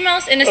of those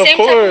females in the same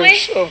type of way?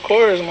 Of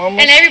course, mama.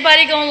 And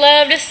everybody gonna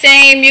love the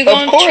same. You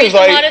gonna treat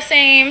them all the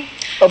same.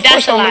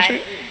 That's a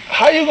lie.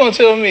 How you gonna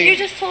tell me? You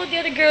just told the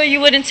other girl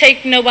you wouldn't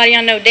take nobody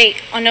on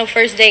no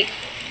first date.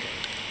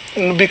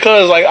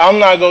 Because like I'm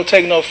not gonna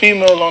take no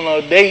female on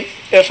a date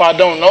if I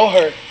don't know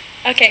her.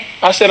 Okay.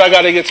 I said I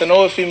gotta get to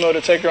know a female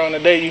to take her on a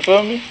date. You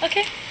feel me?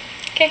 Okay.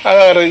 Okay. I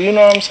gotta, you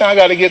know what I'm saying? I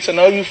gotta get to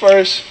know you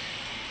first,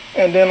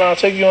 and then I'll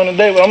take you on a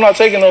date. But I'm not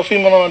taking no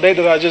female on a date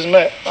that I just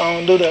met. I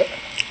don't do that.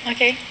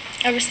 Okay.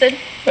 Understood.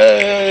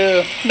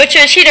 Yeah. But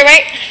you're a cheater,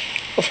 right?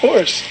 Of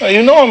course.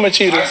 You know I'm a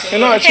cheater. You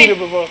know I cheated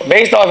before.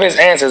 Based off his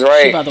answers,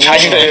 right? How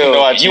you feel?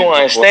 You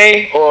want to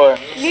stay or?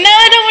 No,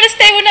 I don't want to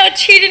stay with no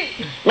cheating.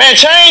 Man,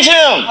 change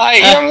him. Like,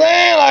 you know what I'm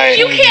saying? Like,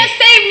 you can't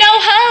save no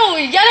hoe.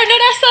 Y'all don't know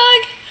that song?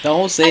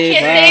 Don't save.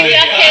 I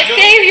can't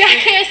save you. I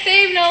can't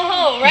save no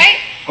hoe, right?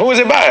 Who is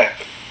it by?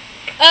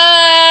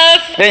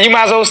 Then you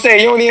might as well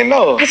stay. You don't even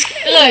know. Look, right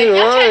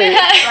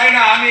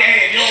now, I mean,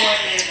 hey, if you don't want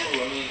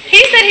to. He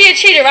said he a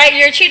cheater, right?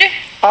 You're a cheater?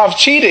 I've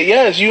cheated,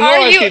 yes. You know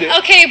I cheated.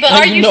 Okay, but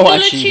are you still a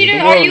cheater?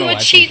 Are you a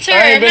cheater?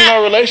 I ain't been in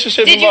a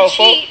relationship in about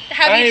 4 years.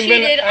 Have you cheated? Are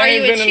you a cheater? I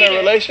ain't been in a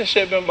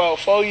relationship in about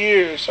 4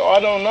 years, so I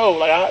don't know.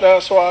 Like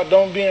that's why I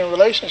don't be in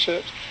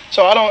relationships.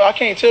 So I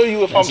can't tell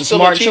you if I'm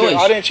still a cheater.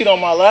 I didn't cheat on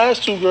my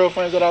last 2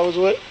 girlfriends that I was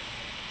with.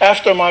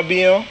 After my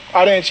BM,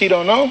 I didn't cheat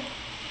on them.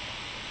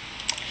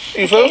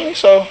 You feel me?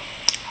 So.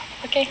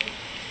 Okay.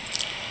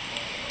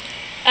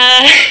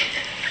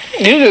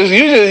 You just.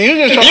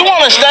 You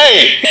want to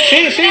stay?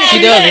 She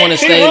does want to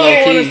stay low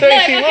key.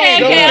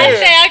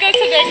 Okay. I go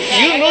to the.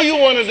 You knew you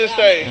wanted to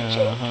stay.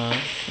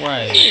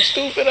 Right.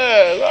 Stupid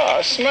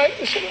ass. Smack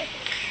the shit.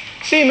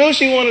 She knew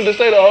she wanted to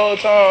stay the whole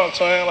time,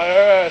 twin. Like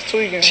her ass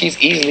tweaking. She's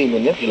easily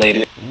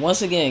manipulated.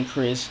 Once again,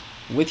 Chris,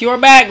 with your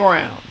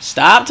background,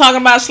 stop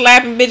talking about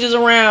slapping bitches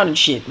around and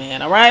shit,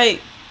 man. All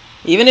right.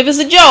 Even if it's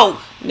a joke,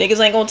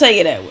 niggas ain't gonna take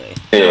it that way.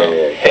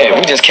 Yeah,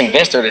 we just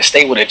convinced her to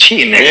stay with a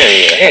cheating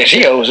nigga. Yeah,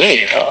 she owes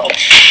it. Oh,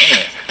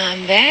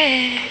 I'm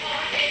back.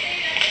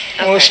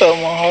 Okay. What's up,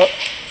 my heart?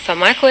 So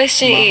my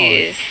question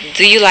is,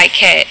 do you like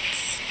cats?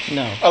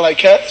 No. I like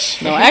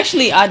cats? No,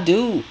 actually, I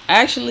do.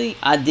 Actually,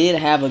 I did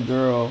have a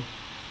girl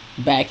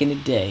back in the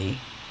day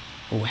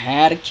who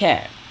had a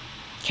cat.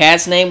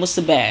 Cat's name was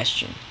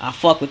Sebastian. I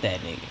fuck with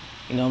that nigga.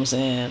 You know what I'm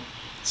saying?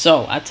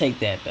 So, I take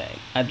that back.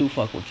 I do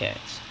fuck with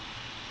cats.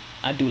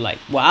 I do like,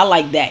 well, I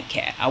like that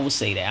cat. I would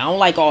say that. I don't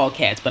like all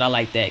cats, but I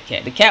like that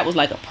cat. The cat was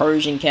like a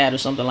Persian cat or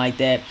something like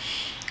that.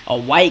 A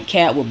white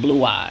cat with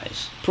blue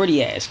eyes.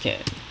 Pretty ass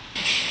cat.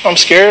 I'm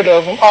scared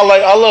of them.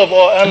 I love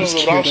all animals,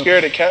 but I'm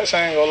scared of cats.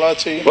 I ain't gonna lie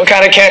to you. What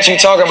kind of cat you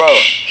talking about?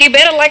 He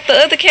better like the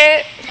other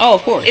cat. Oh,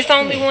 of course. It's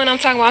only one I'm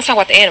talking about. I'm talking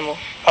about the animal.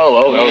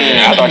 Oh,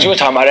 okay. I thought you were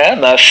talking about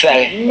that. That's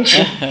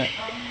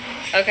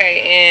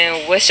Okay,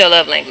 and what's your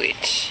love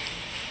language?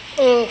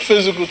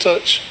 Physical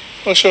touch.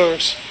 What's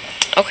yours?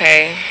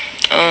 Okay.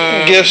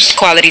 Gifts.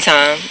 Quality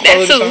time.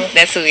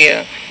 That's who,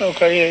 yeah.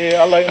 Okay,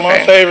 yeah. I like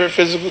my favorite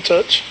physical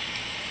touch.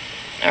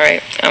 All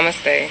right, I'm gonna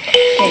stay.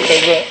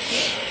 Okay, good.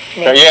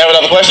 You have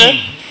another question?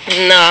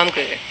 No, I'm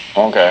good.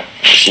 Okay.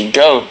 Here she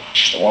go.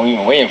 The one we've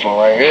been waiting for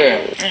right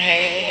here.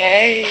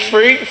 Hey.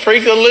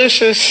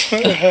 Freakalicious.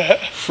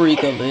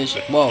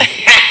 Freakalicious. Whoa.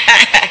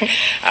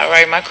 All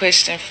right, my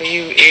question for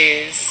you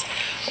is,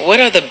 what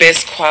are the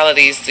best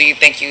qualities do you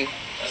think you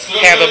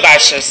have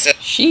about yourself?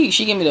 She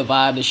give me the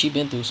vibe that she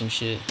been through some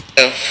shit.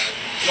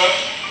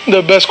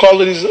 The best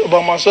qualities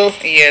about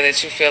myself? Yeah,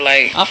 that you feel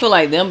like. I feel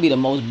like them be the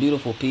most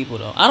beautiful people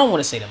though. I don't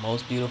want to say the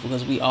most beautiful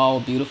because we all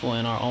beautiful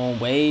in our own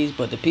ways,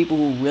 but the people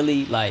who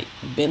really like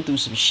been through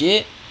some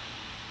shit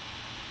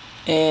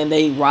and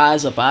they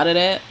rise up out of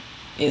that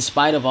in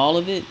spite of all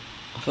of it,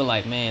 I feel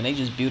like, man, they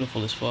just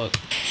beautiful as fuck.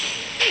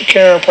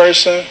 Caring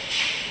person.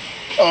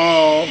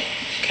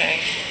 Okay.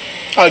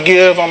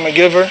 I'm a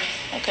giver.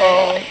 Okay,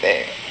 I like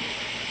that.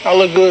 I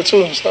look good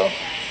too, so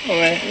I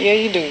mean. Yeah,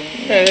 you do.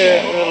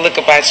 Yeah. Look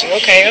about you.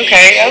 Okay.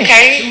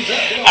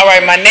 All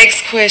right, my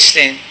next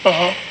question.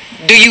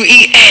 Do you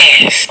eat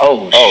ass?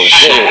 Oh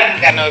shit.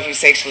 I know if you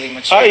sexually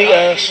mature. I eat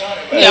ass.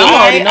 Yeah, I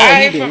already know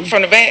what you do.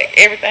 From the back,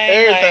 everything.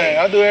 Everything.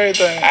 I do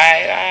everything.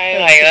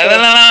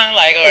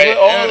 Like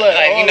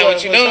you know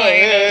what you're doing.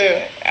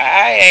 Yeah.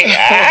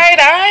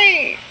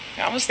 Alright.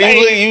 I'ma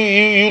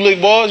stay. You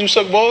lick balls? You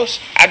suck balls?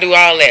 I do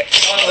all that.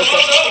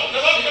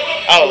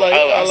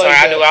 I'm sorry.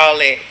 I do all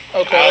that.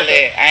 Okay. All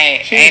that.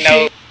 I ain't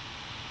no.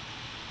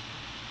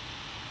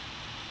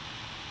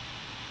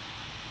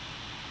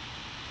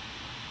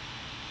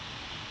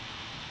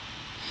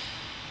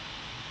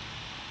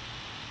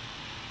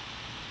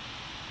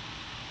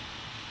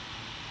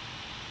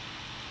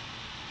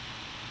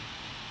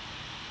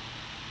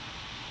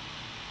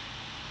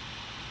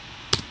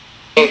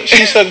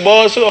 She suck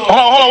balls too. Hold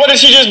on. What did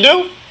she just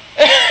do?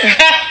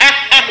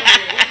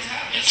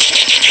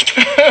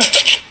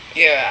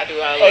 Yeah, I do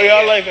all that. Oh yeah,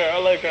 I like her.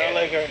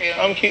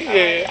 I'm cute.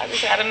 Yeah. I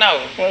just gotta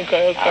know.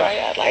 Okay. All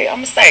right,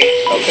 I'ma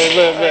stay. Okay,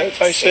 good.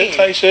 Tight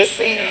shit.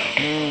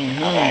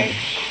 All right.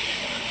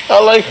 I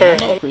like her. I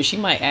don't know, Chris, she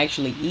might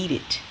actually eat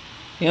it.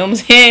 You know what I'm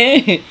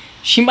saying?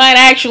 She might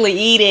actually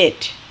eat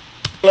it.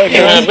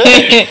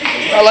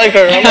 I like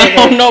her. I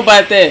don't know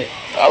about that.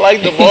 I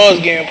like the balls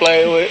getting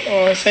played with. You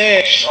know what I'm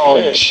saying?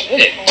 Oh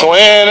shit.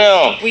 Twin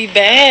now. We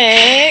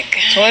back.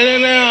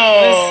 Twin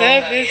now.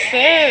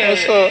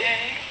 What's up?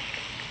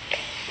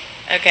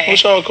 Okay.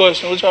 What's y'all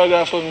question? What y'all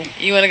got for me?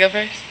 You want to go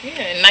first?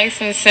 Yeah,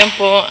 nice and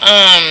simple.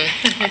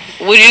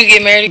 Would you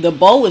get married? The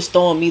bow is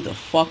throwing me the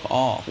fuck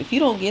off. If you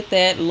don't get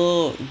that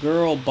little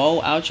girl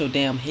bow out your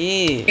damn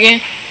head.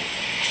 Again?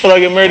 Will I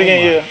get married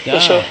again? Yeah,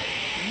 for sure.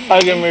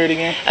 I'll get married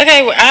again.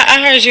 Okay, well, I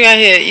heard you out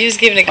here. You was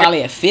giving a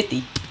probably at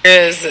 50.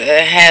 There's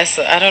a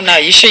hassle. I don't know.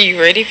 You sure you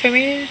ready for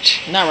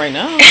marriage? Not right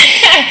now.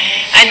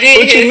 I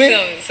did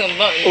hear some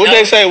bump. What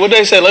they say?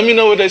 Let me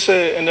know what they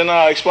said, and then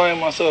I'll explain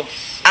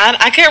myself.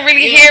 I couldn't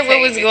really hear what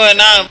was going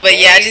on, but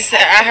yeah,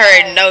 I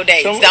heard no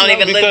dates. Don't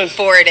even look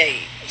for a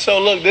date. So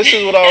look, this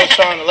is what I was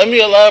trying to. Let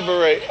me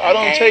elaborate. I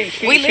don't take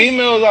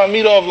females I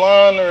meet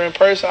offline or in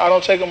person. I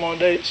don't take them on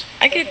dates.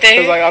 I get that.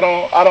 Cause like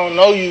I don't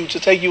know you to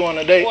take you on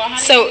a date. Well, how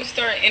do you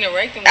start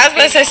interacting with I was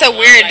going to say, so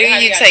where do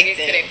you take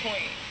them? them? To that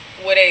point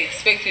where they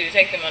expect you to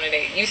take them on a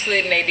date. You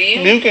slid in their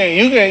DM?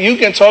 You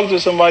can talk to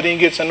somebody and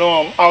get to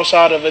know them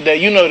outside of a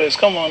date. You know this.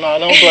 Come on now,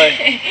 don't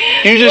play.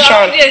 You just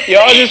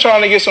y'all just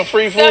trying to get some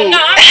free food. So, no,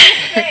 I'm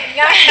just saying,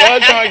 y'all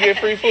trying to get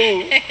free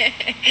food.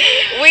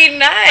 We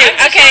not. I'm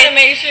just trying to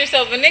make sure.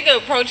 So if a nigga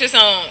approaches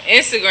on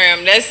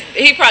Instagram,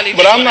 he probably.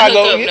 But I'm not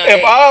going.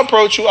 If I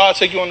approach you, I'll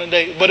take you on a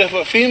date. But if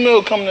a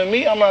female come to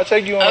me, I'm not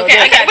taking you on a date.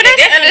 Okay, but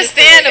that's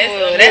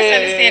understandable. That's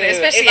understandable,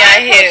 especially if out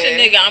I approach here.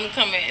 a nigga, I'm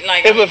coming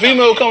like. If a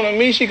female come to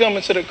me, she coming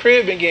to the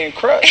crib and getting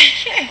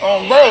crushed,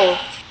 bro.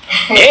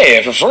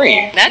 Yeah, for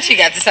free. Now she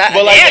got to decide.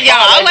 But like, damn, y'all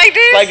all like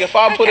this. Like if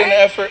I put in the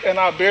effort, and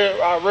I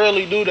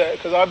rarely do that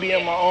because I be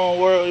in my own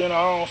world. You know,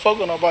 I don't fuck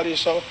with nobody.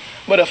 So,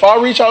 but if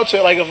I reach out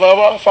to, like, if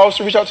I was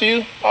to reach out to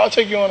you, I'll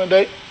take you on a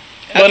date.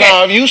 But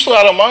if you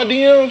slide on my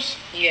DMs,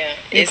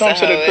 you come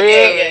to the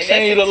crib,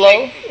 send you the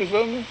low. You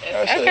feel me?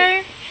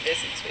 Okay.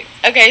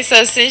 Okay,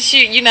 so since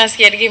you're not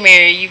scared to get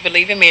married, you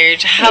believe in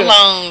marriage. How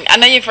long? I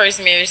know your first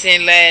marriage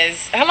didn't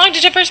last. How long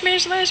did your first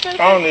marriage last? I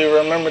don't even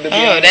remember the.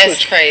 Oh,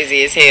 that's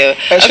crazy as hell.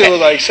 That shit was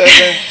like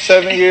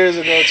 7 years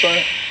ago,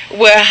 twin.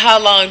 Well, how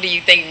long do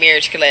you think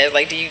marriage could last?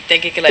 Like, do you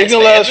think it could last? It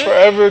can last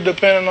forever,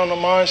 depending on the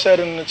mindset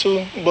and the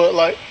two. But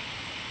like,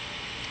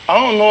 I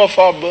don't know if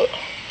I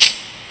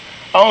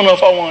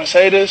want to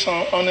say this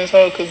on this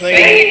hoe, cause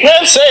nigga.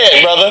 Man, say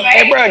it, brother.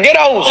 Hey, bro, get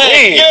over.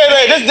 Hey,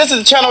 this is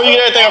the channel where you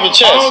get everything off your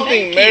chest. I don't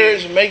think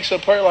marriage makes a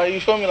like, you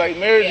feel me? Like,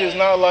 marriage is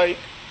not like,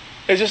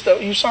 it's just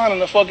you signing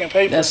the fucking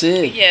paper. That's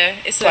it. Yeah,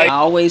 it's like I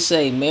always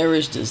say,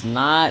 marriage does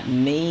not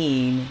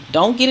mean.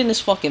 Don't get in this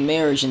fucking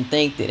marriage and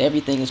think that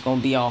everything is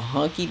gonna be all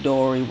hunky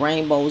dory,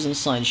 rainbows and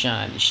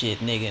sunshine and shit,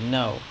 nigga.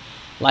 No.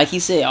 Like he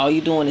said, all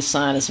you doing is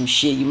signing some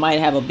shit. You might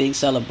have a big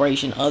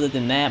celebration. Other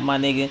than that, my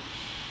nigga.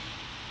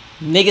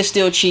 Niggas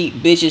still cheat,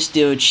 bitches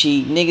still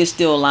cheat, niggas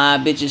still lie,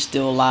 bitches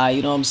still lie,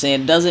 you know what I'm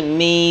saying? It doesn't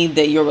mean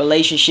that your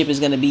relationship is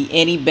going to be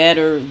any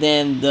better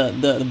than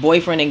the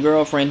boyfriend and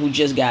girlfriend who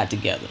just got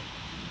together,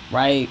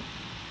 right?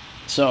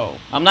 So,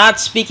 I'm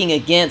not speaking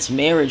against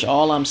marriage.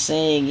 All I'm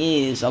saying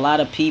is a lot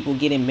of people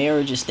get in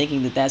marriages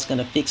thinking that that's going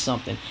to fix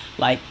something.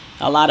 Like,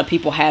 a lot of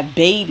people have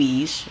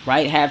babies,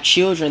 right? Have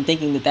children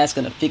thinking that that's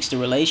going to fix the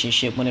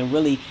relationship when it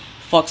really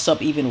fucks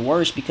up even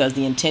worse because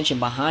the intention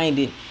behind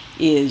it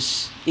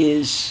is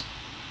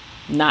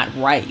not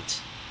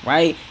right.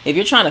 right? If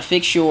you're trying to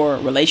fix your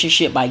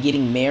relationship by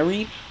getting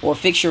married or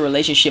fix your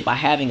relationship by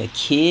having a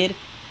kid,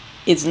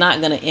 it's not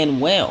going to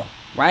end well,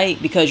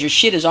 right? Because your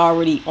shit is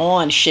already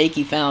on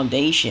shaky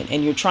foundation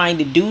and you're trying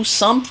to do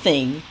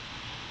something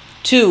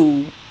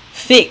to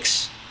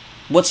fix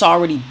what's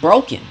already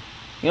broken.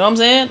 You know what I'm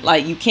saying?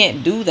 Like, you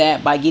can't do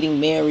that by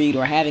getting married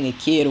or having a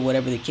kid or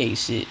whatever the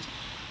case is,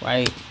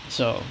 right?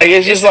 So like,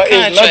 it's just like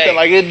it's nothing.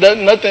 Like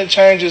nothing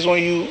changes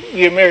when you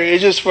get married.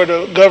 It's just for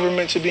the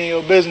government to be in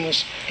your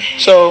business.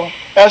 So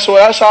that's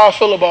how I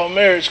feel about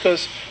marriage.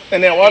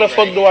 And then why the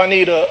fuck do I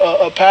need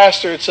a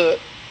pastor to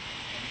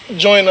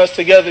join us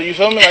together? You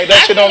feel me? Like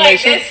that shit don't make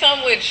sense. That's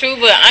somewhat true,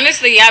 but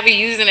honestly, I be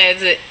using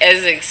it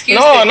as an excuse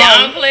to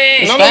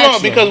downplay. No.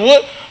 Because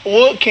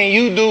what can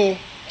you do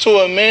to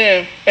a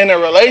man in a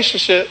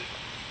relationship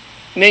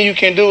then you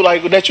can do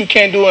like that you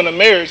can't do in a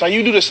marriage? Like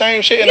you do the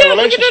same shit in a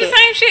relationship. Yeah, we can do the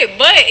same shit.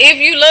 But if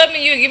you love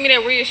me, you give me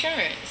that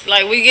reassurance.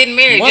 Like we getting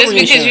married, just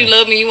because you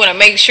love me, you want to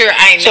make sure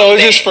I know. So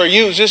it's just for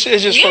you. It's just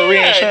for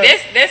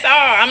reassurance. That's all.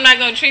 I'm not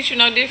gonna treat you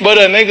no different. But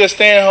a nigga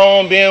staying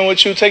home, being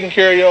with you, taking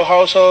care of your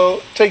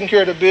household, taking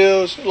care of the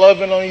bills,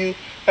 loving on you.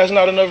 That's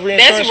not enough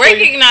reassurance. That's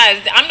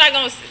recognized. I'm not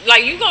gonna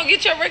like you gonna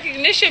get your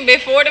recognition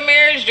before the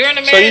marriage, during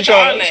the marriage.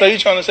 So you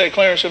trying to say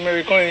Clarence should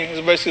marry Queen?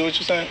 Is basically what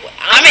you're saying?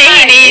 I mean,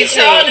 he needs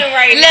to. Look,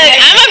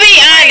 I'm gonna be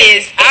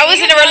honest. I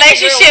was in a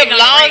relationship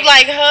long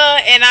like her,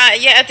 and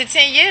after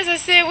 10 years, I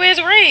said, "Where's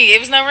the ring?" It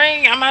was no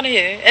ring. I'm out of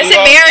here. I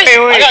said, marriage.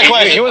 I got a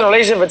question. You was in a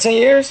relationship for 10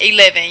 years?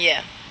 11,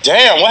 yeah.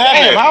 Damn, what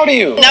happened? How old are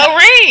you? No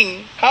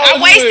ring. I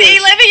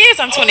wasted 11 years.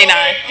 I'm 29.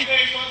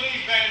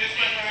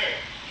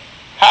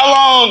 How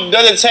long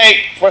does it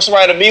take for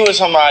somebody to be with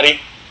somebody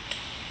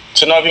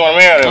to know if you want to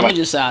marry them? I'm gonna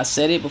just say I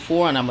said it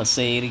before and I'm gonna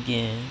say it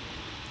again.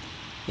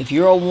 If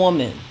you're a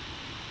woman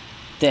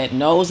that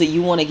knows that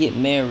you want to get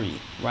married,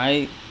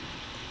 right?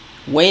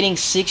 Waiting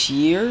 6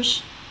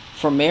 years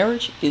for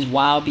marriage is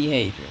wild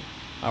behavior.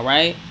 All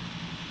right?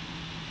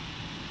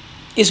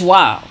 It's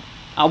wild.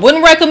 I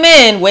wouldn't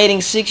recommend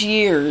waiting 6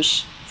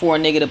 years for a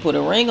nigga to put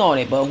a ring on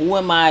it, but who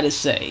am I to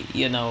say,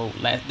 you know,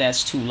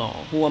 that's too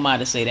long? Who am I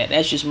to say that?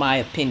 That's just my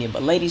opinion.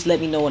 But ladies,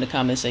 let me know in the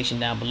comment section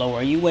down below.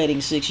 Are you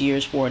waiting 6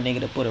 years for a nigga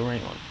to put a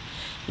ring on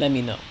it? Let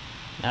me know.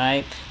 All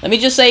right. Let me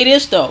just say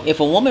this though. If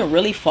a woman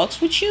really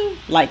fucks with you,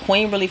 like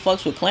Queen really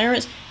fucks with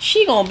Clarence,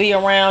 she gonna be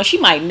around. She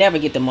might never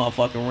get the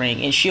motherfucking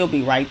ring, and she'll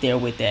be right there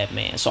with that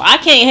man. So I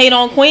can't hate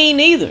on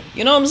Queen either.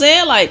 You know what I'm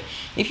saying? Like,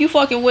 if you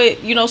fucking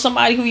with, you know,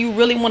 somebody who you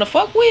really want to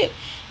fuck with,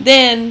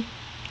 then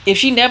if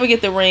she never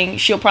get the ring,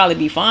 she'll probably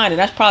be fine. And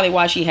that's probably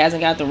why she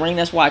hasn't got the ring.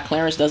 That's why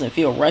Clarence doesn't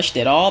feel rushed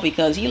at all,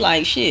 because he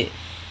like, shit,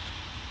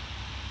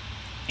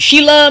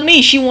 she love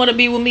me. She want to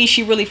be with me.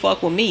 She really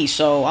fuck with me.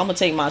 So I'm going to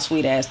take my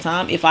sweet ass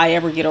time if I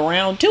ever get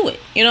around to it.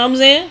 You know what I'm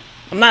saying?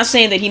 I'm not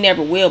saying that he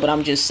never will, but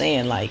I'm just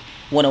saying, like,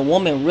 when a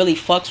woman really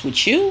fucks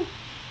with you,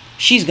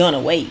 she's going to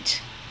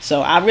wait.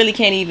 So I really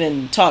can't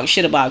even talk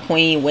shit about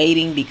Queen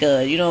waiting,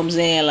 because, you know what I'm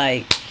saying?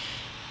 Like,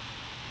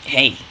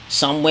 hey,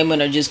 some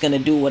women are just going to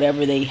do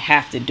whatever they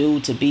have to do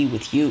to be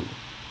with you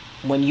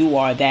when you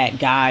are that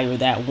guy or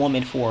that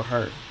woman for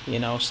her, you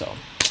know? So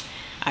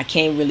I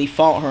can't really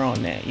fault her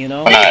on that, you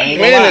know?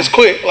 Man, it's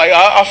quick. Like,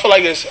 I feel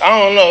like it's, I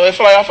don't know. I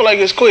feel like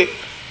it's quick.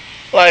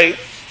 Like,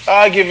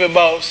 I give it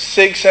about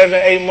 6, 7,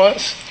 8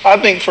 months. I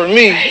think for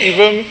me, you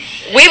feel me?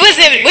 We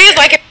was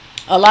like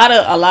a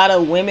lot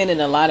of women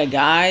and a lot of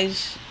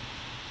guys,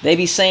 they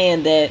be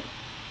saying that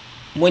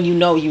when you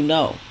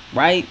know,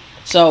 right?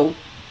 So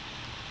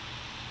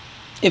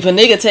if a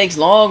nigga takes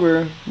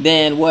longer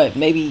than what,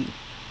 maybe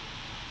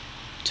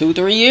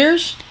 2-3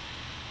 years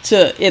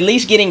to at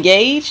least get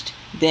engaged,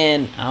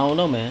 then I don't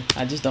know, man.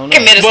 I just don't know.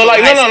 But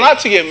like, no, not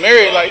to get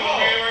married. Like,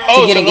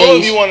 to know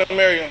if you want to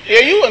marry him. Yeah,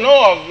 you would know.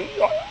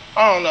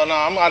 I don't know. No,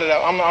 I'm out of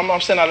that.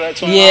 I'm staying out of that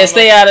too. Yeah,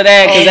 stay out of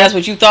that, because that's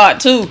what you thought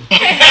too.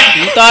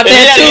 You thought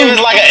that too. It was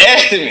like an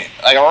estimate,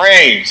 like a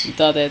range. You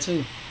thought that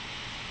too.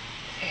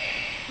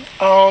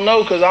 I don't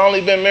know, because I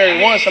only been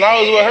married once, and I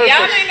was with her.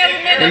 Y'all ain't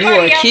never met and you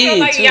were a kid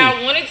like too.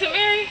 Y'all wanted to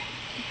marry?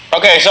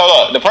 Okay, so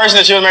look, the person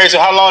that you were married to,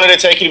 how long did it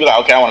take you to be like,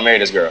 okay, I want to marry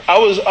this girl? I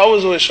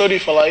was with Shorty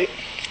for like,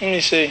 let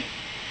me see,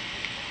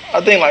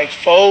 I think like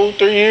 3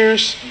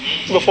 years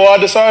before I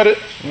decided.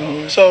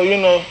 So, you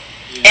know.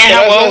 And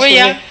how old were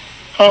y'all?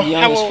 Huh?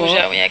 How old was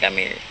y'all when y'all got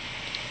married?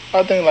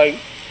 I think like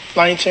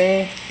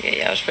 19. Yeah,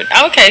 y'all was pretty.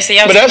 Okay, so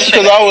y'all. But that's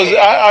because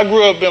I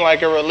grew up in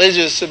like a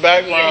religious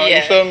background.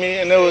 Yeah. You feel me?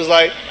 And it was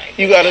like,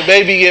 you got a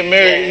baby, get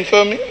married. You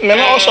feel me? Man,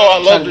 also I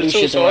loved her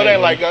too, so it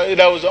ain't like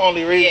that was the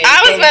only reason.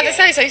 I was about to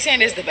say, so you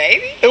saying it's the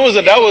baby? It was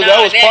that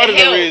was part of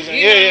the reason.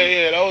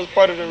 Yeah, that was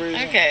part of the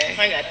reason. Okay,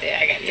 I got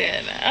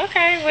that.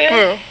 Okay,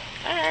 well.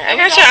 Alright, I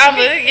got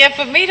you. Yeah,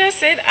 for me,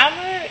 that's it.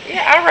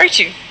 I'll rate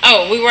you.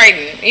 Oh, we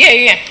rating.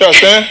 Yeah. Y'all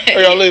staying?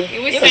 Or y'all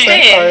leaving? We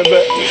staying. Alright,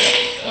 bet.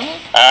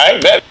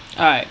 Alright, bet.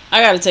 Alright,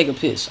 I gotta take a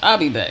piss. I'll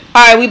be back.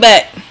 Alright, we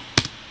back.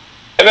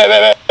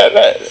 Bet.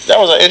 That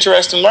was an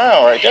interesting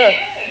round right there. You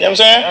know what I'm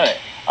saying? Alright.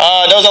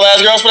 That was the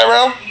last girls for that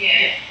round?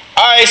 Yeah.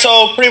 Alright,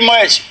 so pretty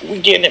much we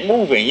getting it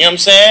moving, you know what I'm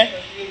saying?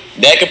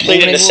 That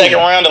completed the second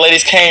round. The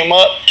ladies came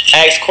up,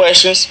 asked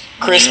questions.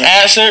 Chris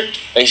answered.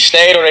 They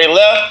stayed or they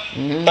left.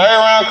 Third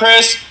round,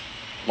 Chris,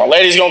 my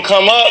ladies gonna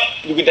come up.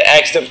 You get to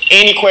ask them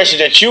any question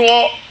that you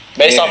want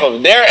based off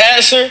of their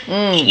answer.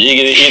 You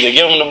get to either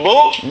give them the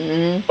boot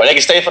or they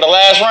can stay for the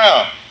last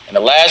round. In the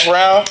last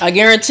round, I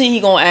guarantee he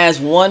gonna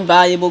ask one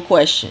valuable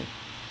question.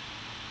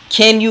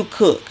 Can you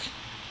cook?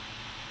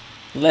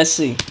 Let's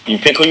see. You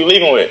pick who you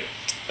leaving with.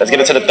 Let's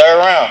get into the third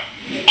round.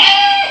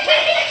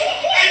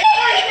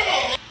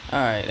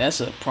 Alright,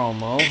 that's a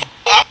promo.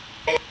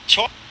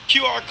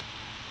 QR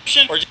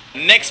or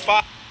next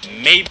spot,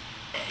 maybe.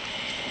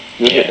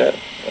 You hit that.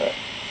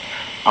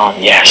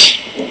 Yes.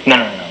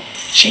 No.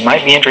 She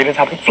might be into the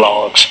topic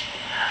vlogs.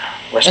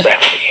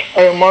 Respectfully.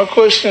 Alright, my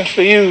question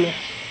for you.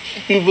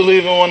 You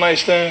believe in one-night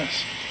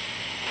stands?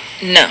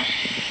 No.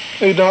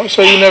 You don't?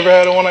 So you never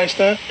had a one-night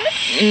stand?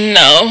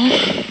 No.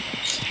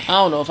 I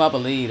don't know if I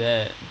believe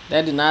that.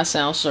 That did not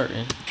sound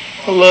certain.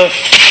 Look.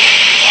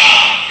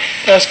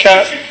 That's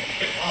cap.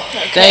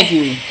 Thank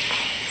you.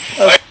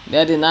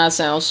 That did not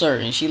sound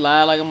certain. She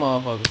lied like a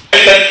motherfucker.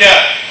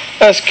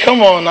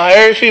 Come on now.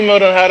 Every female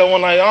done had a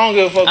one night. I don't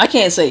give a fuck. I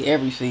can't say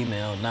every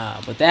female, nah,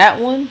 but that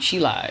one, she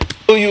lied.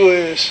 Who you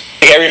is?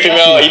 You think every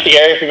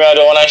female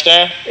do a one night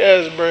stand?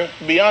 Yes, bro.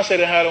 Beyonce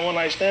done had a one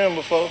night stand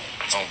before.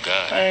 Oh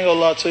God. I ain't gonna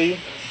lie to you.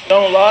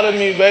 Don't lie to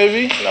me,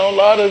 baby. Don't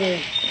lie to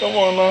me. Come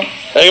on now.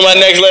 Hey, my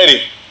next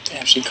lady.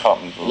 Damn, she caught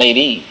me.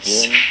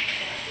 Ladies. Yeah.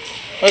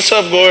 What's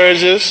up,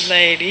 gorgeous?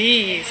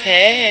 Ladies,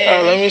 hey.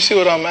 Alright, let me see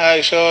what I'm gonna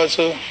ask y'all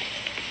to.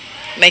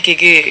 Make it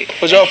good.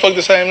 But y'all fuck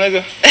the same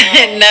nigga?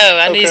 No,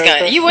 I need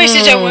to. You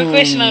wasted your one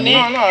question on it. No,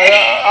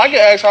 I can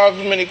ask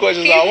however many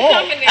questions I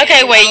want.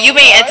 Okay, wait, you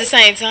mean at the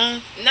same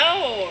time?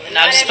 No,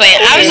 I'm just playing.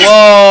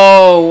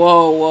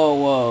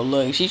 Whoa.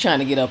 Look, she trying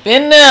to get up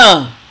in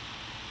there.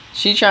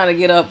 She trying to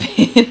get up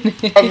in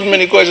there. However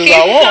many questions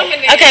I want.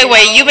 Okay,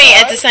 wait, you mean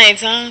at the same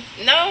time?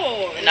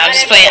 No, I'm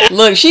just playing.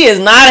 Look, she is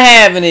not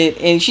having it,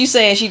 and she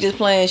saying she just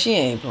playing. She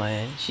ain't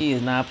playing. She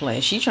is not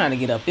playing. She trying to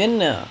get up in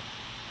there.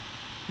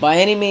 By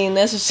any means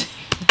necessary.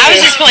 I was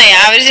just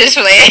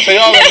playing. So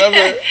y'all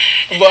remember,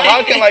 but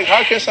how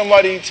can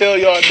somebody tell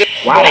y'all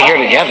why are they here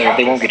together if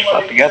they won't get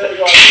fucked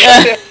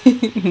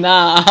together?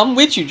 Nah, I'm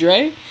with you,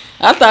 Dre.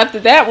 I thought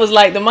that was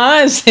like the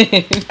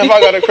mindset. If I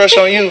got a crush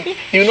on you,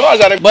 you know I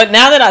got a. But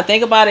now that I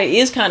think about it,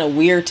 it's kind of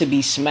weird to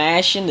be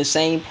smashing the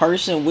same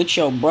person with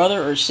your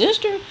brother or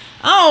sister.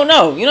 I don't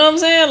know. You know what I'm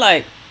saying?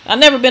 Like, I've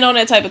never been on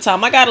that type of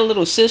time. I got a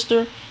little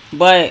sister,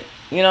 but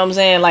you know what I'm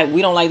saying? Like,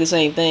 we don't like the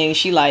same thing.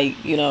 She like,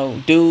 you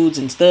know, dudes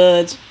and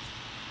studs.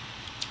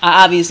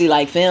 I obviously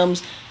like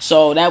femmes,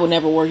 so that would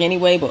never work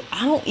anyway. But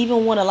I don't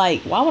even want to,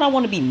 like, why would I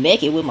want to be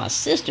naked with my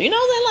sister? You know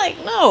what I'm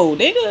saying? Like, no,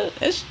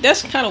 nigga,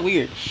 that's kind of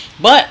weird.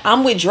 But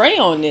I'm with Dre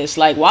on this.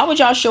 Like, why would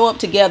y'all show up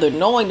together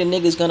knowing the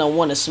nigga's gonna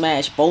want to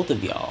smash both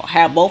of y'all,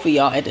 have both of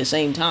y'all at the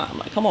same time?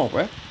 Like, come on,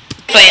 bro.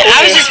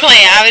 I was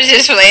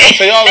just playing.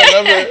 So y'all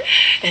remember,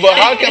 but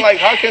how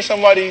can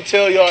somebody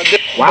tell y'all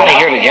why are they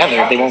here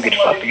together if they won't get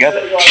fucked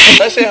together?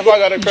 Let's say if I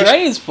got a crush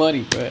Dre is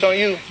funny, bro. on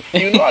you,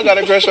 you know I got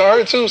a crush on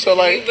her too. So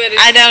like,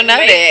 I don't know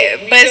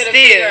that, but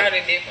still.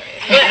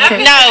 But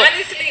no,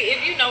 honestly,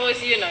 if you know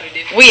us, you know the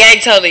difference. We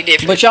act totally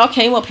different. But y'all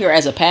came up here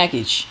as a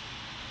package,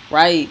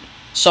 right?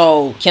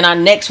 So can I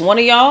next one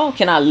of y'all?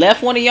 Can I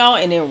left one of y'all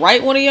and then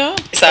right one of y'all?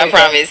 So I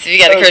promise, if you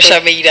got a crush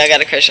on me, you don't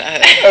got a crush on her.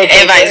 Okay,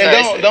 and vice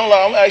versa. Don't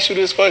lie. I'm gonna ask you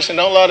this question.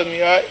 Don't lie to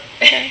me, alright?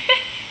 Okay.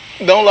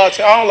 Don't lie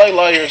to. I don't like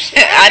liars.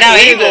 I don't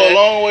either. either. Go a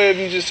long way if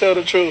you just tell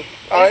the truth.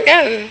 Alright.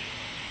 Let's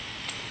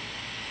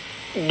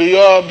go. Do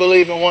y'all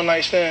believe in one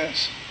night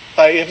stands?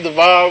 Like if the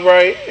vibe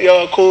right,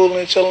 y'all cool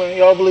and chilling.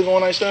 Y'all believe in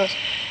one night stands?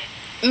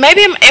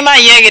 Maybe in my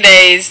younger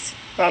days.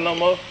 Not no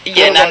more.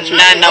 Yeah, not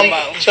no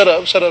more. Shut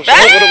up. What about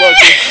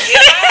you?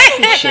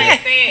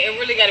 It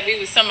really got to be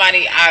with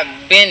somebody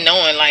I've been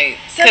knowing, like.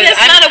 So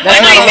that's not a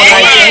one night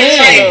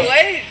stand.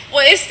 What?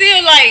 Well, it's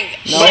still like.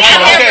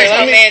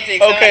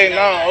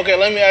 Okay,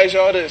 let me ask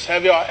y'all this: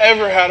 have y'all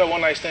ever had a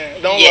one night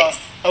stand? Don't lie.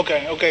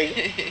 Okay.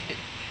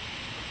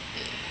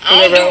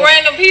 I don't do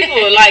random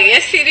people. Like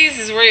STDs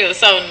is real.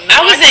 So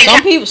I was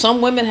saying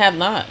some women have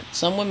not.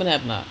 Some women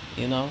have not.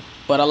 You know.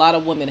 But a lot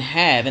of women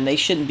have, and they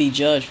shouldn't be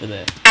judged for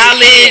that.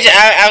 College,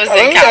 I was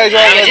in college.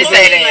 I would just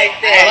say that.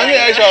 Let me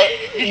ask y'all,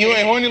 you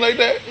ain't horny like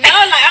that? No,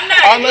 like I'm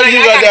not. I know you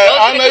got that.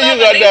 I know you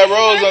got that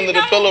rose under the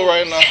pillow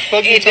right now.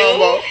 What you talking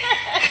about?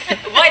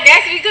 But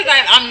that's because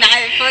I'm not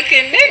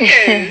fucking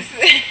niggas.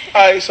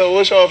 All right, so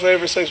what's your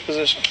favorite sex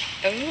position?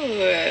 Ooh,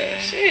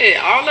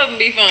 shit, all of them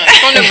be fun.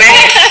 From the back,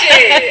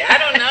 shit. I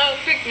don't know.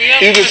 Pick me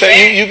up. You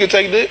can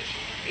take dick.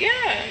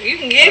 Yeah,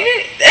 you can give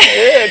it.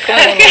 Yeah, come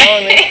on,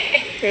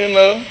 honey. You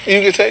know,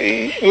 you can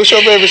take. What's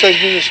your favorite sex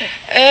position?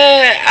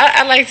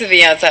 I like to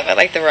be on top. I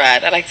like to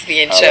ride. I like to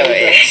be in charge.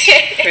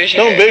 For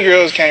sure. Them big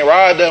girls can't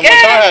ride that much.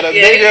 I had a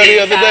big girl the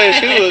other day.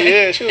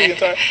 She was getting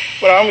tired.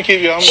 But I'm gonna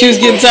keep you. She was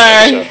getting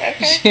tired.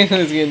 She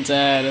was getting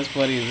tired. That's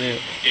funny as hell.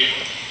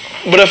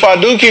 But if I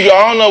do keep you,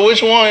 I don't know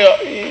which one.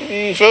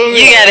 You feel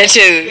me? You gotta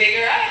choose.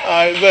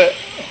 All right, bet.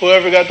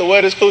 Whoever got the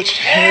wettest coochie.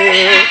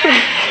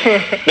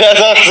 That's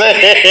what I'm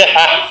saying.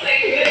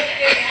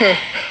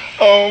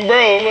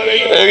 Bro.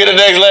 Let's get the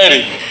next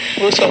lady.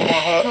 What's up, my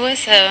heart?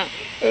 What's up?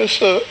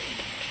 What's up?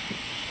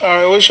 All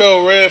right, what's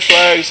your red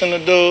flags in the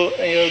dude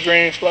and your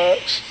green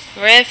flags?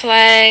 Red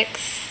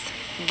flags,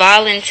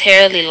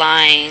 voluntarily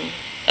lying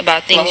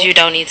about things you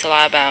don't need to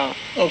lie about.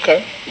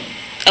 Okay.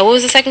 What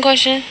was the second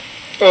question?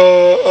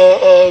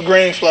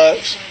 Green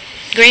flags.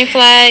 Green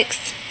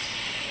flags.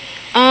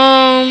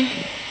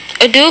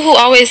 A dude who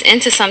always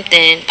into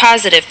something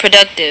positive,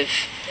 productive.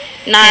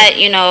 Not,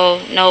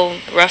 no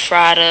rough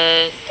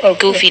rider,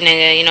 goofy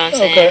nigga, you know what I'm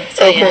saying? Okay,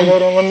 So, yeah.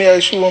 hold on. Let me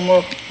ask you one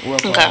more.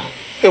 Okay.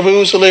 If we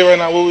was to leave right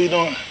now, what we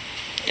doing?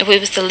 If we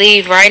was to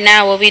leave right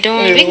now, what we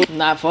doing? Yeah.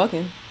 Not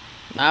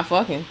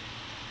fucking.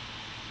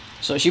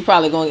 So she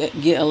probably gonna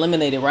get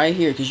eliminated right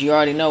here because you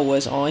already know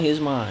what's on his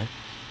mind.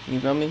 You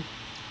feel me?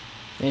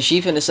 And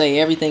she finna say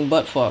everything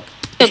but fuck.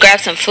 Go grab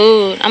some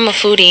food. I'm a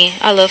foodie.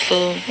 I love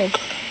food.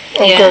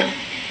 Okay. Yeah.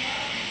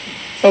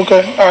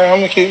 Okay. All right, I'm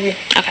gonna keep you.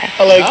 Okay.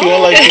 I like you.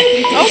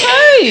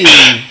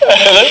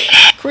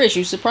 Okay. Chris,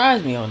 you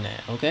surprised me on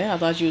that. Okay, I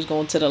thought you was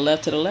going to the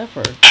left first.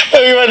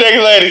 Look at my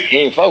next lady. He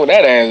ain't fuck with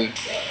that answer.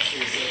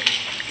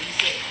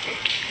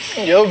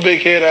 Your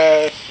big head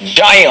ass.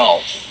 Damn. All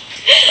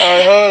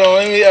right, hold on.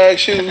 Let me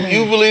ask you.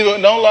 You believe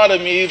it? Don't lie to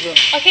me either.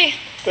 Okay.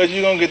 Cause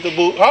you gonna get the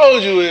boot. How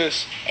old you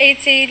is?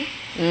 18.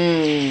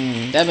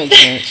 That makes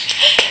sense.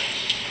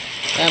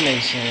 That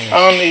makes sense. I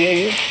don't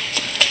need you.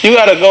 You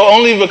gotta go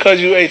only because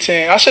you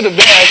 18. I should have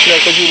been asked you that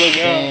because you look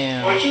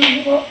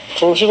young.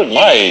 Damn. She look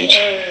my age.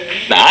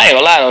 Nah, I ain't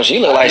gonna lie though. She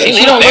look like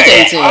she don't look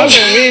 18. I've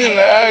been meaning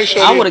to ask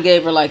you. I would have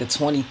gave her like a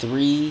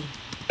 23. You know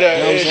what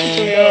I'm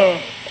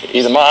saying?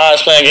 Either my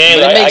eyes playing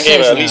games, I gave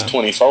her at least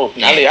 24.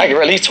 I give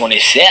her at least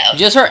 27.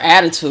 Just her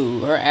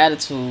attitude. Her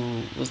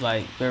attitude was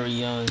like very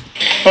young.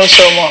 What's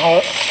up, my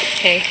heart?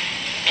 Okay.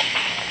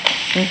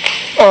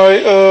 All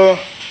right.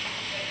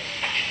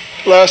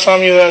 Last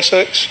time you had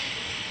sex?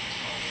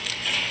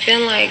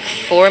 Been like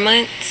 4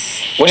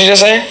 months. What'd you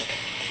just say?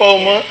 4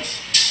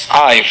 months.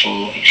 Alright,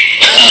 fool.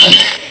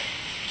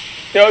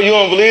 Yo, you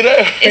don't believe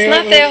that? It's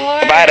not that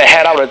hard. If I had a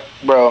hat, I would,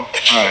 bro.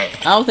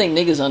 Alright. I don't think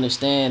niggas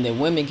understand that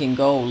women can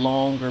go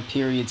longer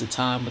periods of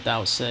time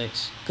without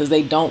sex because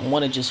they don't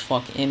want to just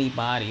fuck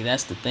anybody.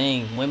 That's the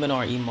thing. Women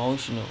are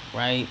emotional,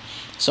 right?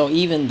 So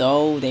even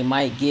though they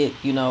might get,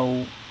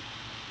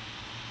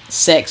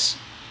 sex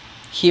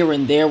here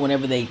and there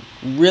whenever they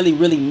really,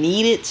 really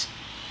need it,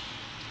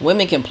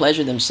 women can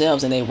pleasure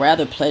themselves, and they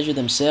rather pleasure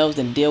themselves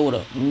than deal with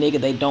a nigga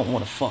they don't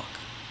want to fuck.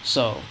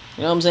 So,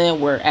 you know what I'm saying?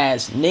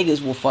 Whereas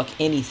niggas will fuck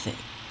anything.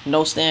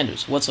 No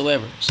standards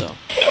whatsoever. So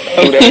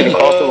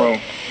across the room.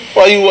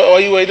 Why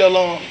you wait that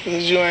long?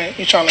 Because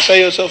you trying to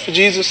save yourself for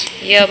Jesus?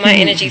 Yeah, my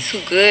energy's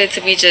too good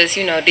to be just,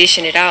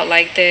 dishing it out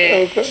like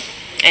that. Okay.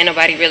 Ain't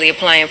nobody really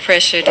applying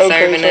pressure,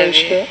 deserving of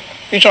it.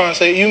 You trying to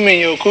say, you mean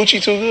your coochie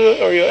too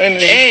good or your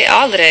energy? Yeah,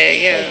 all of that,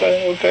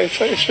 yeah. Okay,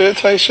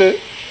 tight shit.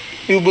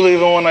 You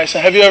believe in one night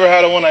stand. Have you ever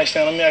had a one night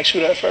stand? Let me ask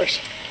you that first.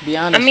 Be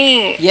honest. I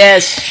mean,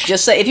 yes.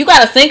 Just say, if you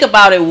got to think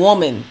about it,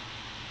 woman,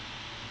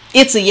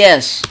 it's a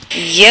yes.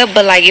 Yeah,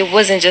 but like it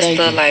wasn't just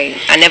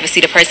I never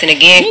see the person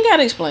again. You ain't got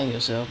to explain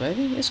yourself,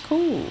 baby. It's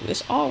cool.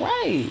 It's all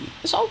right.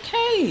 It's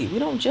okay. We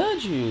don't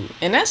judge you.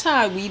 And that's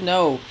how we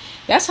know.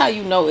 That's how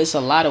you know it's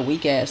a lot of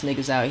weak ass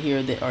niggas out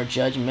here that are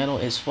judgmental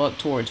as fuck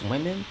towards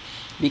women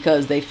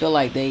because they feel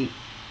like they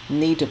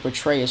need to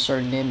portray a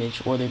certain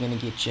image or they're going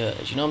to get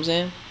judged. You know what I'm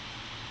saying?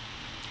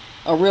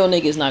 A real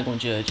nigga is not gonna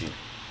judge you.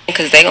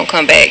 Because they gonna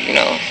come back,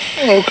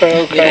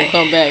 Okay. They gonna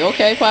come back.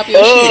 Okay, pop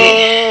your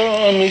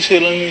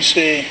shit. Let me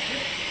see.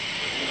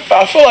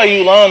 I feel like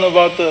you lying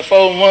about the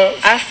 4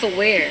 months. I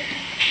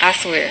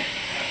swear.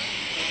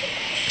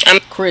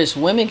 Chris,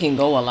 women can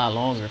go a lot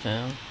longer,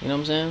 fam. You know what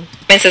I'm saying?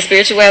 Into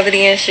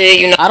spirituality and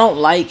shit, I don't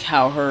like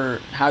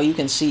how you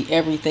can see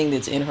everything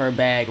that's in her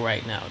bag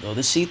right now, though.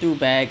 The see-through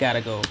bag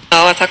gotta go.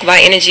 Oh, I talk about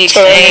energy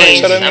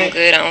exchange. I'm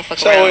good. I don't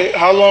fuck around. So wait,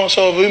 how long?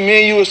 So if me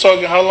and you was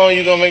talking, how long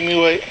you gonna make me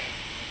wait?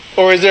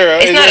 Or is there?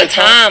 It's not a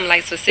time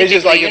like specifically. It's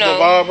just like it's the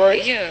vibe,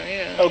 right?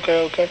 Yeah.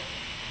 Okay.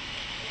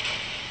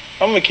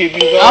 I'm gonna keep you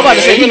going. I'm about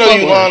to say, even though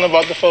you lying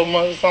about the 4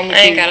 months, I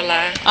ain't gotta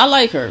lie. I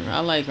like her.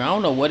 I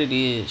don't know what it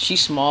is.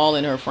 She's small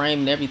in her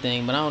frame and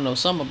everything, but I don't know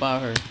something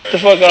about her. The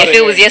fuck out if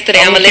it was yesterday,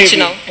 I'm gonna let you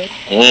know.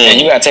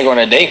 You gotta take her on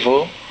a date,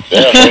 fool.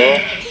 Yeah,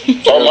 fool.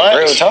 4 months.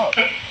 Real talk.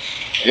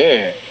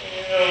 Yeah.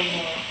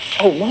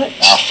 4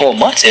 months. 4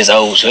 months is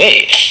old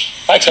shit.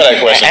 Answer that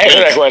question.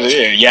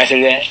 Yeah. Yes, it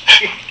is.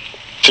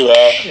 2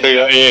 hours.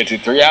 Yeah,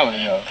 3 hours.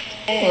 Yeah.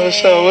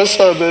 What's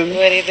up, baby?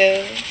 What he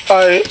do?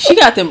 All right. She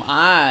got them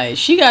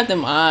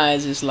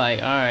eyes. It's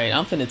like, all right,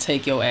 I'm finna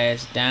take your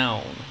ass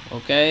down.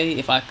 Okay,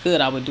 if I could,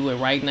 I would do it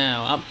right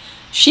now.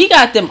 She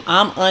got them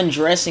I'm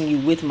undressing you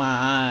with my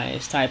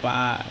eyes type of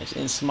eyes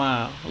and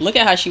smile. Look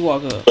at how she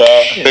walk up.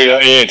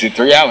 Yeah,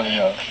 3 hours.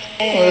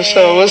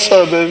 Yeah. What's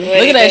up, baby?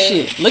 Look at that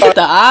shit. Look at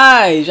the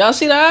eyes. Y'all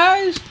see the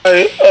eyes?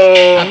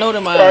 I know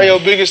them eyes. What are your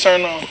biggest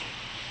turn on?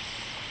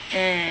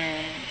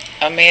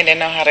 A man that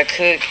know how to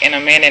cook and a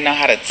man that know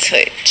how to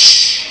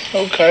touch.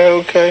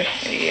 Okay.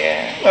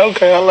 Yeah.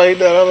 Okay, I like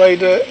that.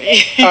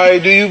 All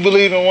right, do you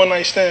believe in one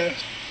night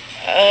stands?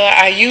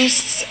 I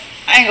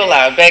ain't gonna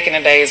lie, back in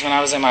the days when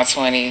I was in my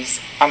 20s,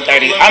 I'm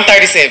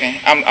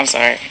 37. I'm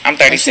sorry. I'm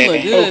 37.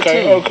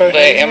 Okay. But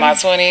in my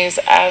 20s,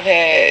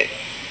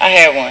 I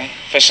had one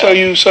for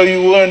sure. So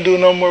you wouldn't do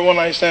no more one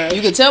night stands?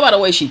 You can tell by the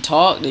way she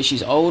talked that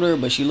she's older,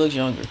 but she looks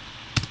younger.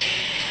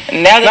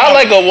 Not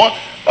like a one.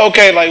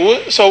 Okay, like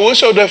what? So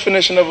what's your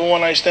definition of a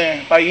one night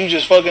stand? Like you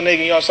just fucking nigga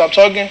and y'all stop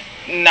talking?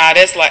 Nah,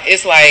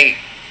 it's like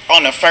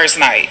on the first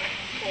night.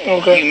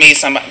 Okay. You meet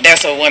somebody.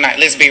 That's a one night.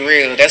 Let's be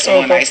real. That's a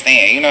one night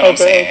stand. You know what I'm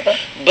saying? Okay.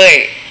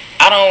 But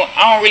I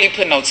don't really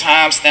put no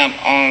time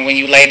stamp on when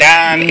you lay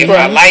down. If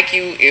I like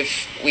you,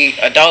 if we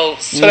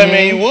adults. So that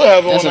means you would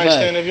have a one night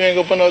stand if you ain't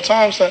gonna put no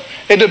time stamp.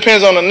 It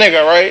depends on the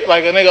nigga, right?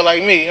 Like a nigga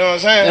like me. You know what I'm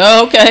saying?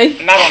 Oh,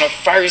 okay. Not on the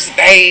first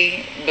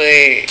day,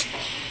 but.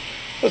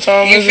 What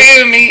time you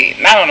feel me?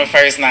 Not on the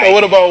first night. Well,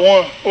 what about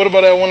 1? What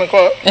about at 1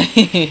 o'clock?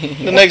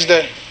 The next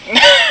day? Nah,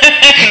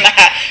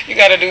 you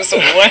gotta do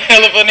one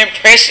hell of an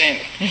impression.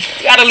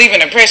 You gotta leave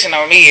an impression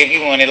on me if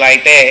you want it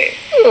like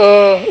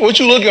that. What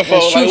you looking for?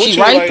 That's true, Like,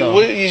 she right, though.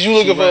 What is you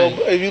looking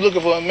for? If you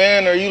looking for a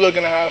man, or you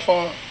looking to have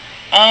fun?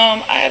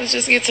 I had to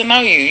just get to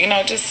know you. You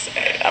know, get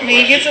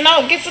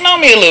to know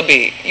me a little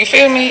bit. You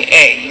feel me?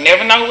 Hey, you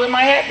never know what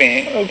might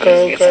happen.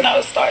 Okay. Get to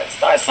know.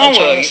 Start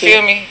somewhere. You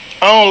feel me?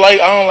 I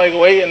don't like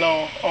waiting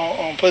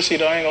on pussy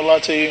though. I ain't gonna lie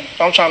to you.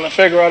 I'm trying to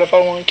figure out if I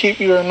want to keep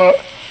you or not.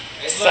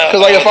 So, Cause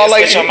like if I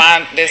like your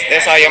mind,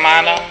 that's all your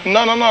mind on.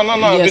 No.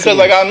 Yes, because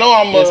like I know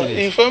I'm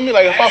you feel me?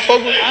 Like if I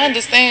fuck with. I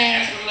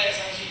understand.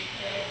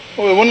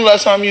 Well, when the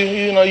last time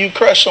you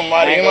crushed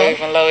somebody? I ain't gonna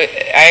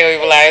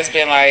even lie. It's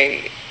been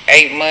like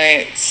 8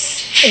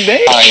 months.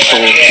 Damn. I ain't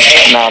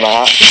cool.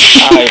 Nah.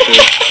 I ain't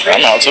cool.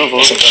 I'm out too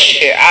cool.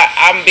 Yeah,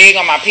 I'm big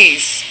on my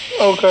peace.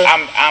 Okay.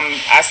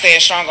 I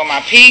stand strong on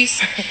my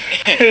peace.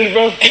 And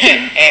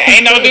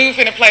ain't no dude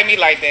finna play me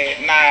like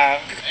that. Nah.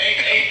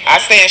 I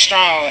stand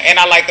strong and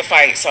I like to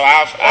fight, so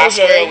I'll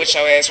square with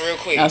your ass real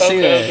quick. I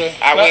see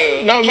that. I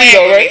will. Not me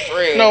though, right? For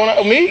real. No,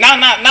 not me. Not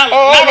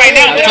right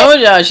now. I told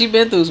y'all she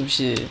been through some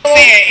shit.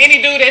 Saying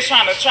any dude that's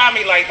trying to try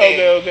me like that.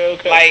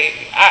 Okay.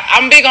 Like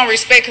I'm big on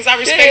respect because I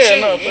respect you.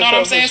 No, you know what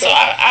I'm saying? Sure. So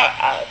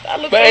I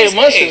look for but 8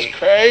 months respect. is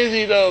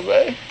crazy though,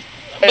 babe.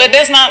 But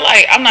that's not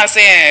like, I'm not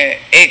saying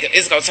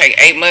it's gonna take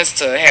 8 months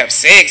to have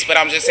sex, but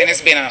I'm just saying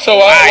it's been a So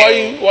while.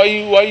 why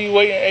you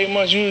waiting 8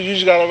 months? You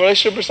just got a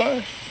relationship or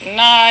something?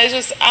 Nah, it's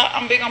just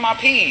I'm big on my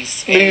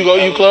peace. Do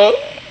you club?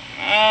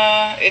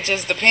 It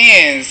just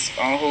depends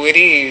on who it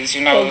is.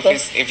 You know, Okay.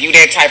 if you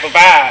that type of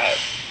vibe.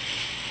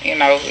 You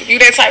know, if you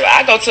that type,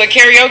 I go to a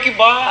karaoke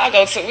bar.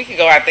 We can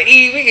go out to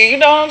eat. We can, you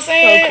know what I'm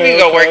saying? We can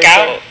go work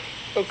out.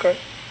 Okay.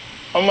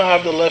 I'm gonna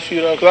have to left you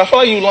though, cause I feel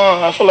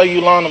like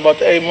you lying about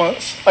the 8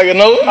 months. Like I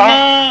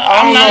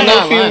don't know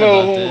no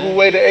female who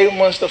waited 8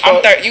 months to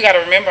fuck. You gotta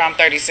remember, I'm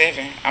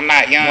 37. I'm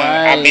not young.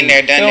 Right. I've been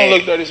there, done You that. don't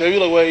look 37. You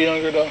look way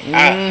younger though.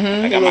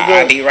 I got my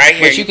ID right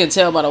here. But you can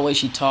tell by the way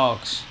she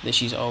talks that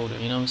she's older.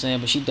 You know what I'm saying?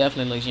 But she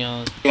definitely looks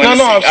young. No,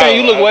 I'm saying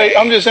you look way.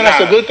 I'm just saying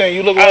that's a good thing.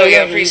 You look way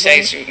younger. I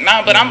appreciate you.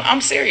 No, but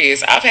I'm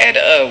serious. I've had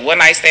a one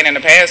night stand in the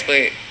past,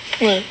 but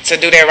to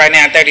do that right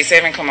now at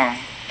 37, come on.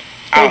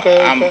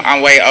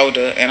 I'm way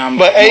older and I'm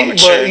more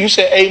mature. But you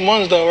said 8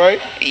 months though,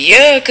 right?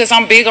 Yeah, cause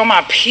I'm big on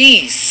my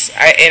peace.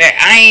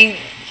 I ain't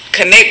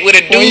connect with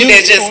a dude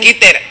that just get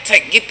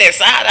that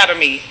side out of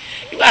me.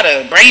 You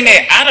gotta bring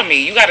that out of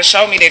me. You gotta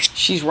show me that.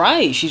 She's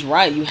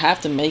right. You have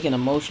to make an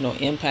emotional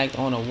impact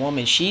on a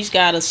woman. She's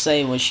gotta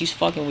say when she's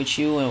fucking with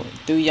you and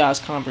through y'all's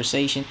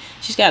conversation,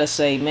 she's gotta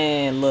say,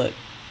 man, look,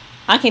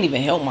 I can't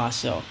even help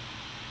myself.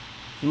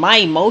 My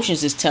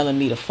emotions is telling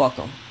me to fuck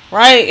him,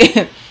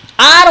 right?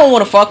 I don't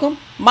want to fuck him.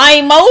 My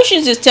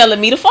emotions is telling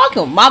me to fuck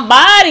him. My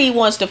body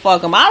wants to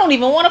fuck him. I don't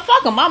even want to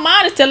fuck him. My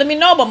mind is telling me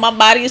no, but my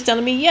body is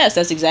telling me yes.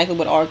 That's exactly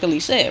what R. Kelly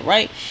said,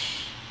 right?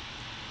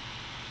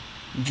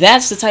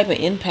 That's the type of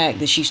impact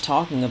that she's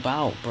talking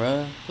about,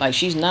 bruh. Like,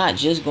 she's not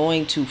just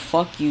going to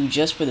fuck you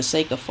just for the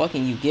sake of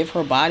fucking you. Give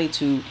her body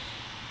to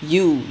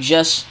you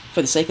just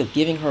for the sake of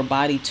giving her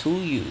body to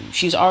you.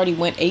 She's already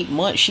went 8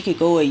 months. She could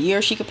go a year.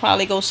 She could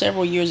probably go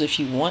several years if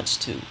she wants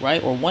to,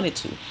 right? Or wanted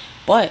to.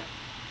 But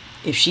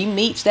if she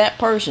meets that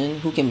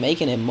person who can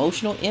make an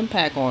emotional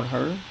impact on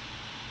her,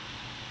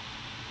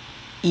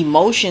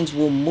 emotions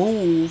will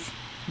move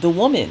the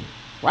woman,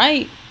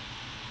 right?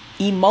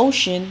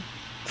 Emotion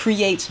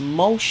creates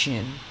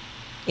motion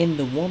in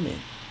the woman.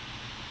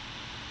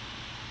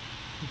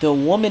 The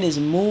woman is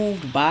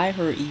moved by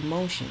her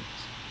emotions.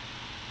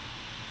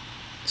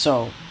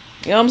 So,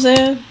 you know what I'm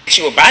saying?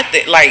 You about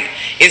that? Like,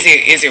 is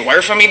it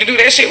worth for me to do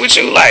that shit with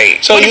you?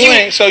 Like, so you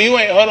ain't.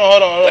 Hold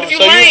on. What if you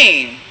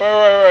lame?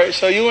 Right.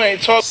 So you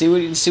ain't talking.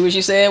 See what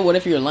she said? What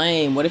if you're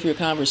lame? What if your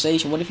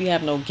conversation? What if you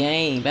have no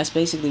game? That's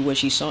basically what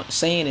she's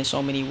saying in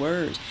so many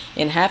words.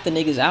 And half the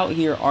niggas out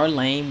here are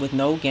lame with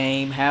no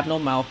game, have no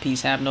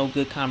mouthpiece, have no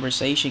good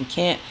conversation,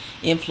 can't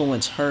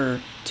influence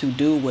her to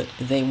do what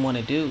they want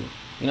to do.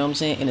 You know what I'm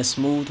saying? In a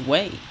smooth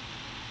way.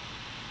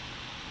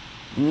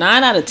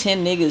 9 out of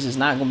 10 niggas is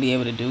not gonna be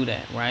able to do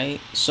that, right?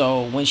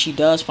 So when she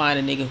does find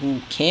a nigga who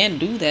can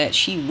do that,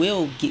 she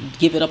will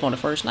give it up on the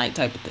first night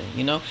type of thing,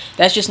 you know?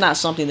 That's just not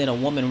something that a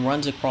woman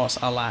runs across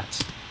a lot.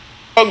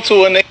 Talk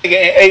to a nigga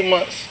in 8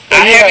 months.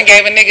 I haven't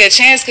gave a nigga a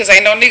chance because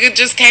ain't no nigga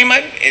just came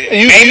up.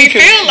 It made me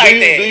feel like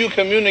that. Do you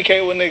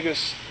communicate with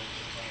niggas?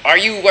 Are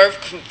you worth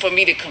for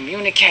me to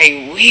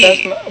communicate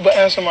with? But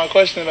answer my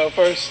question though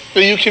first.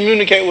 Do you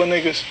communicate with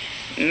niggas?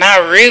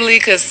 Not really,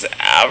 cause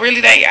I really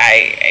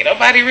ain't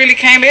nobody really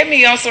came at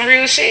me on some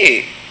real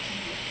shit.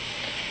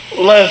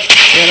 Left,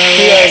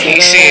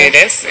 shit.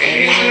 That's.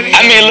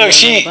 I mean,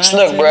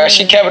 look, bro.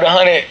 She kept it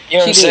 100. You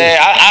know what I'm saying?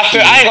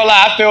 I ain't gonna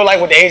lie. I feel like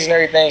with the age and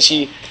everything,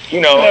 she, you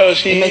know. No, I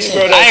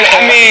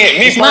mean,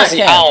 me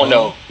personally, I don't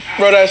know.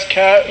 Bro, that's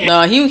cap.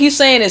 No, he's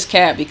saying it's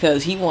cap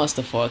because he wants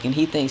to fuck and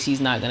he thinks he's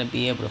not gonna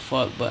be able to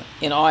fuck. But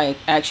in all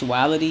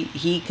actuality,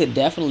 he could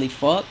definitely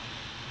fuck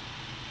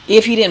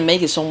if he didn't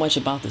make it so much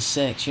about the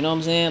sex. You know what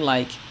I'm saying?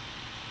 Like,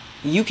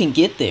 you can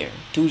get there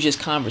through just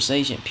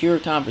conversation, pure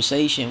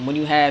conversation. When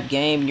you have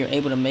game and you're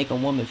able to make a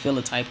woman feel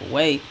a type of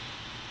way,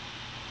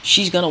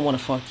 she's gonna want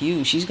to fuck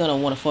you. She's gonna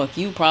want to fuck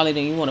you probably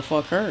than you want to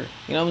fuck her.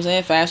 You know what I'm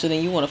saying? Faster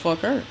than you want to fuck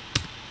her.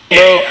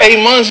 Bro,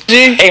 8 months,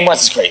 G. 8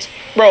 months is crazy.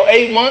 Bro,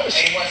 8 months?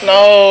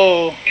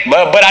 No.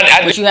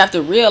 But you have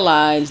to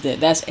realize that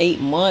that's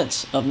 8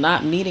 months of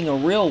not meeting a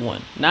real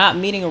one, not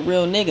meeting a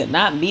real nigga,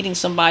 not meeting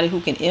somebody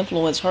who can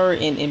influence her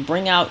and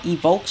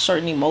evoke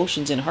certain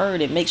emotions in her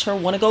that makes her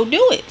want to go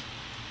do it.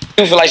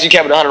 I feel like she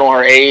kept it 100 on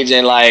her age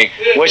and like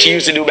what she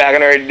used to do back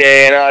in her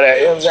day and all that.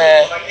 You know what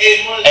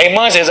I'm saying? 8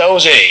 months is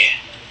OJ.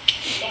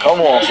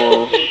 Come on,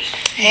 fool.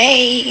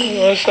 Hey.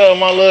 What's up,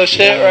 my little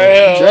shit right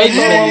here? Drake's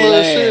my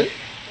little shit.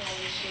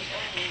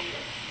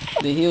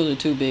 The heels are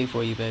too big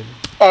for you, baby.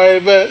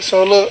 Alright, bet.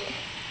 So look,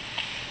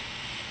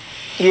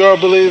 you all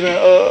believe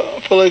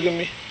in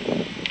polygamy.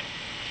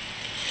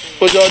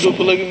 Would y'all do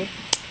polygamy?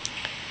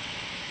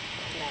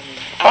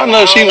 I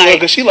know she would,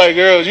 because she like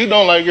girls. You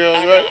don't like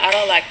girls, right? I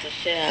don't like to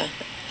share.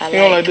 You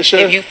don't like to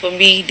share? If you for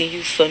me, then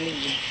you for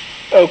me.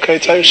 Okay,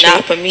 type shit.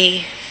 Not for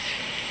me.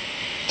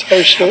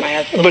 Type shit.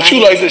 But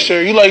you like to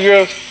share. You like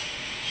girls?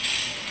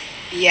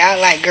 Yeah,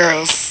 I like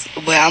girls,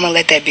 but I'm gonna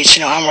let that bitch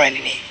know I'm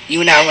running it.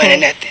 You not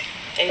running nothing.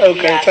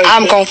 Okay,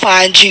 I'm gonna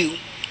find you,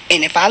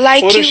 and if I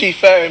like what you, if she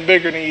fat and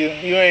bigger than you?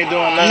 You ain't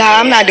doing nothing. Nah,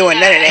 I'm not doing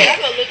none of that.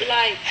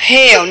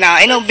 Hell no,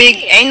 ain't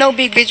no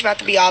big bitch about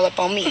to be all up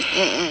on me.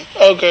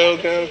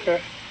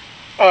 Okay.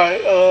 All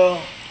right.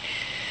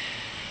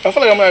 I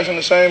feel like I'm asking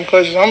the same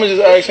questions. I'm gonna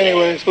just ask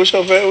anyways. What's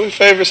your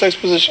favorite sex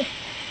position?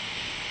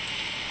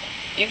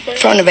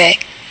 From the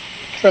back.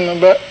 From the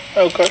back.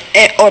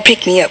 Okay. Or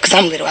pick me up, cause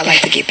I'm little. I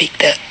like to get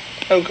picked up.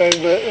 Okay,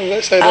 but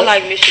let's say that. I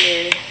like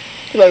missionary.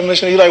 You like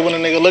missionary? You like when a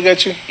nigga look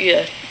at you?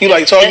 Yeah. You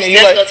like talking?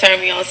 That's gonna turn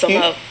me on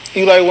somehow.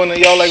 You like when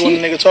y'all like when a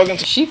nigga talking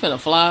to? She finna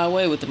fly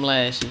away with them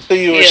lashes. So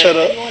you would shut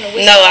up?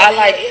 No,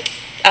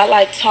 I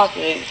like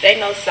talking. They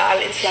know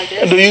silence like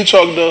that. Do you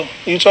talk though?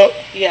 You talk?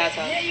 Yeah, I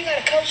talk. Yeah, you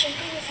gotta coach them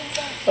through it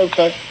sometimes.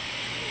 Okay.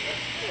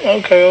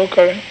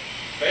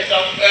 Based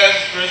off the ass,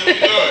 Chris, what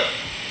you doing?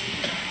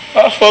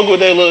 I fuck with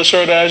that little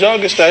short ass. Y'all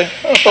can stay. I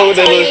fuck with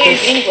that little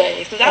short.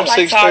 Anyways, because I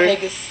like tall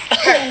niggas.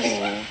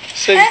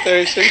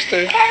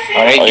 6'3".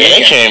 Oh,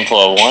 they came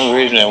for one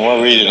reason and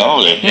one reason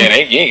only. Yeah,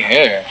 they get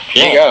here.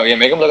 There you go. Yeah,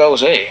 make them look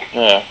OC.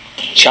 Yeah.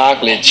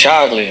 Chocolate.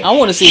 I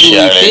want to see who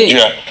you pick.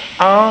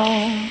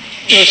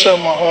 What's up,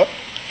 my heart?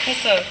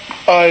 What's up?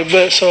 Alright,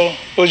 bet. So,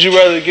 would you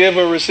rather give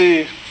or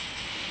receive?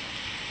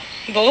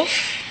 Both.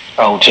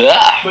 Oh,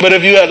 yeah. But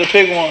if you had to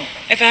pick one?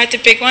 If I had to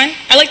pick one,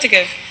 I like to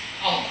give.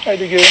 Like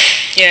to give?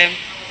 Yeah.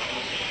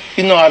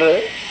 You know how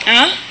to...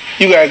 Huh?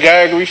 You got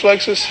gag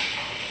reflexes?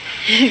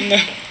 No.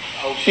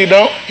 You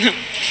don't? You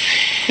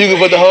can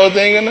put the whole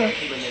thing in there?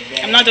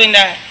 I'm not doing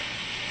that.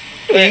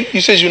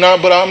 You said you're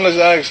not, but I'm just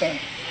asking.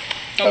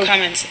 No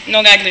comments.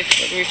 No gag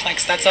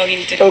reflex. That's all you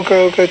need to do.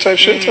 Okay. Type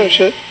shit.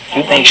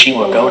 You think she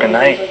would go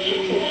tonight?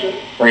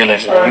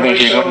 Realistically, you think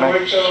she'd go tonight? I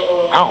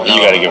don't know.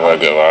 You gotta give her a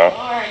good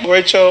vibe.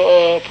 Rate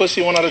your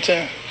pussy 1 out of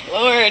 10.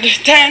 Lord,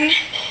 10.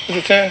 Is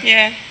it 10?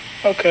 Yeah.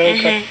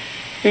 Okay.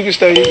 You can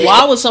stay.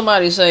 Why would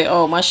somebody say,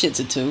 "Oh, my shit's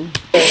a 2"?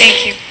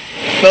 Thank you.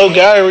 No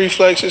guy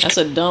reflexes. That's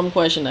a dumb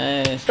question to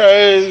ask.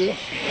 Crazy.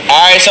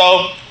 Alright,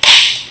 so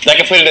they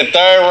can put it in the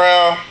 3rd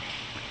round.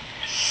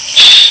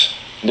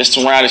 This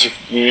the round that you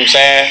know what I'm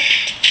saying?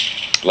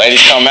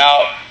 Ladies come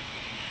out.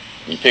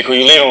 You pick who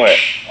you leaving with.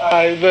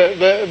 Alright, bet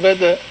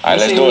that. Alright,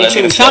 let's do it. Let's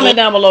get it. Comment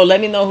down below. Let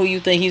me know who you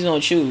think he's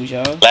gonna choose,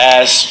 y'all.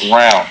 Last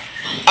round.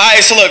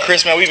 Alright, so look,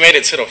 Chris, man, we made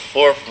it to the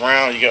 4th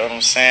round. You get what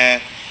I'm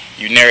saying?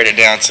 You narrowed it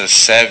down to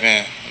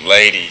 7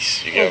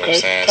 ladies. You get what I'm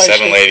saying?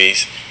 7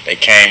 ladies. They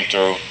came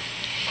through.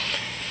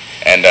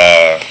 And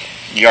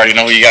you already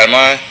know who you got in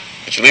mind?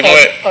 What you leaving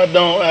with? I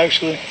don't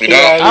actually. You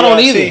don't? I don't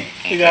either.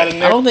 You got it.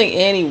 I don't think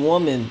any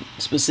woman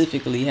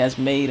specifically has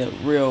made a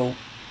real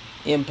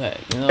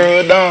impact. You know. Narrow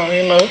it down,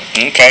 you know.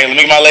 Okay, let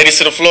me get my ladies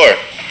to the floor.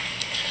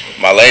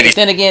 My ladies.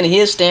 But then again,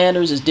 his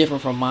standards is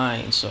different from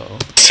mine, so.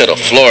 To the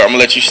floor. I'm gonna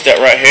let you step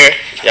right here.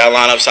 Y'all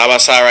line up side by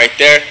side right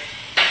there.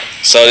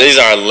 So these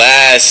are our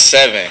last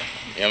 7. You know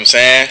what I'm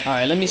saying? All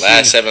right, let me see.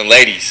 Last 7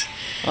 ladies.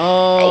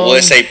 I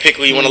would say pick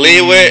who you want to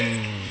lead with.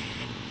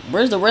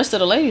 Where's the rest of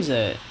the ladies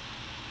at?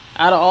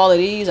 Out of all of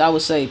these, I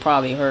would say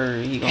probably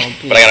her. He gonna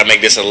pick. But I gotta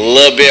make this a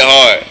little bit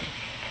hard.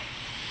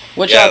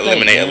 What y'all think?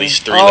 Eliminate Man? at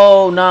least 3.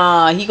 Oh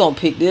nah, he gonna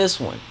pick this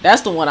one.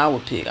 That's the one I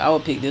would pick. I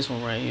would pick this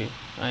one right here.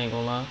 I ain't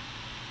gonna lie.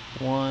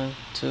 1,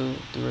 2,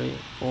 3,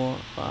 4,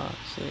 5,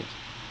 6,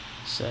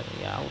 7.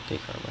 Yeah, I would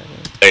pick her right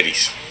here.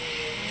 Ladies.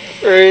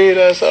 3.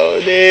 That's all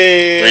it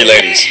is. 3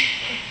 ladies.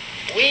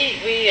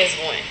 We as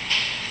one.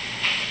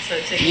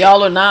 So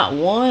Y'all are not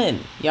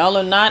one. Y'all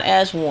are not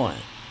as one.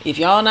 If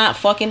y'all not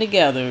fucking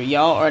together,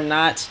 y'all are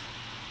not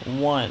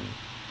one.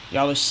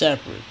 Y'all are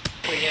separate.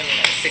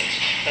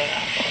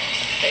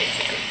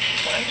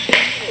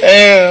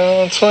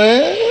 Damn,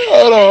 twin.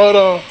 Hold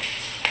on.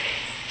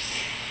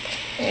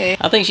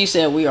 I think she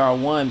said we are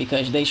one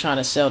because they trying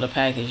to sell the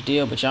package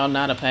deal, but y'all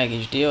not a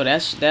package deal.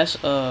 That's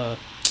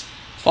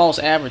false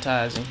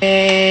advertising.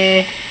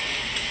 3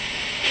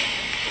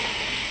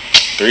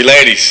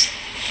 ladies.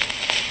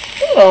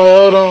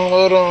 Oh,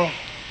 hold on.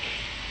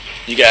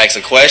 You can ask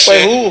a question.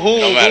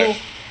 Wait, no matter.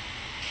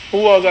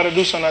 Who all gotta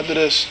do something after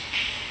this?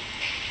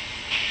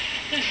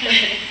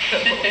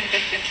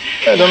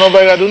 Hey, don't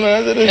nobody gotta do nothing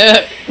after this?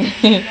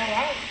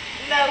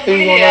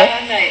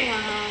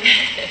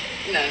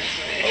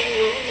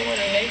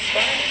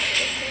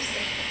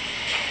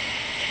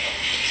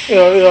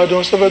 Y'all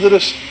doing stuff after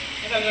this?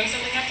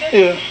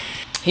 Yeah.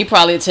 He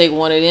probably take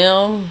one of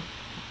them.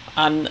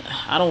 I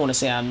don't want to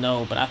say I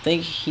know, but I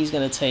think he's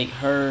gonna take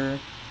her.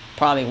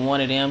 Probably one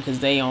of them because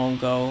they on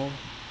go.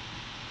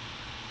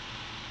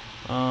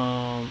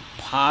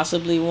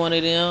 Possibly one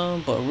of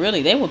them, but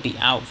really they would be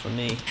out for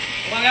me.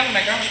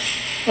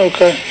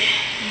 Okay.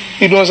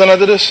 You doing something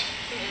after this?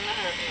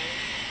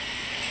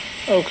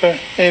 Okay.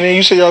 And then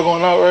you said y'all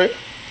going out, right?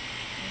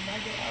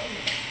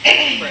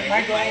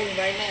 Might go out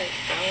right now.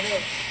 I don't know.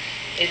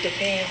 It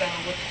depends on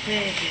what the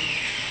plan is.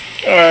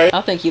 All right.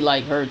 I think he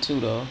like her too,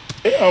 though.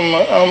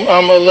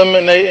 I'm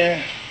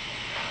eliminating.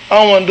 I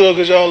don't want to do it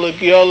because y'all look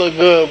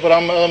good, but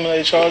I'm gonna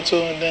eliminate y'all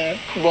too, and then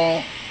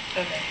boom.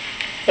 Okay.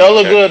 Y'all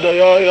look good though.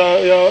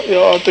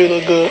 Y'all all 3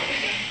 look good.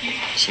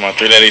 So my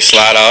 3 ladies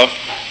slide off.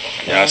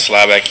 Y'all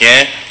slide back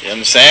in. You know what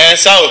I'm saying?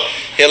 So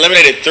he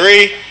eliminated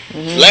 3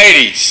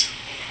 ladies.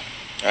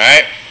 All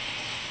right.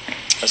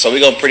 So we're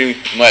gonna pretty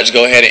much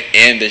go ahead and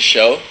end the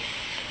show.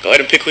 Go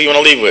ahead and pick who you want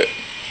to leave with.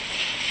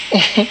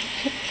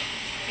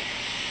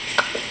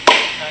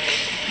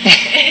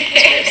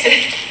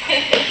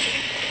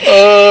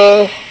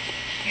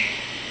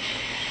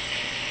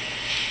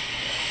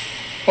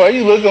 Why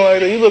you looking like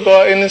that? You look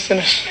all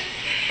innocent.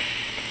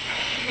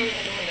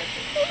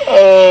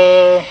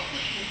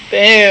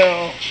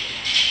 Damn.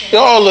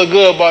 Y'all look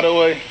good, by the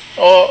way.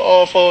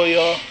 All 4 of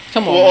y'all.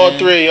 Come on, well, all man.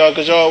 3 of y'all,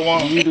 because y'all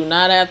won. You do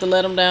not have to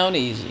let them down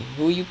easy.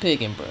 Who you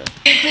picking, bro?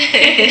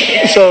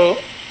 So,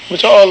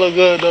 but y'all look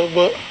good, though,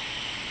 but...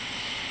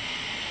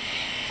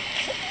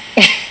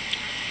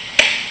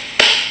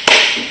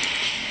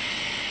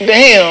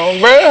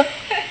 Damn, bruh.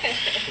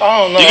 I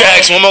don't know. You can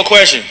ask one more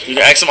question. You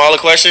can ask them all a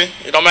question.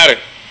 It don't matter.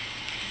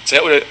 To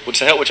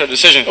help with your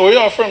decision. Where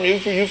y'all from? You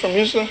from Houston? You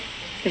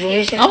from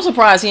Houston? I'm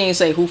surprised he ain't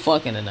say who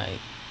fucking tonight.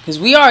 Because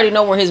we already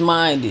know where his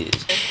mind is.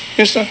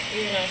 Houston?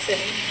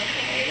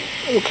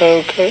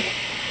 Okay.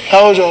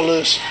 How old y'all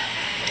is?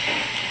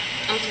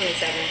 I'm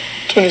 27.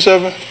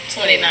 27?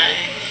 29.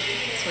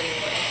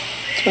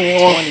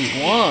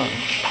 21.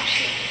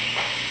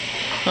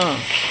 Huh.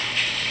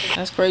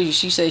 That's crazy.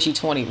 She said she's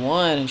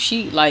 21 and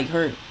she like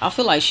her. I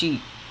feel like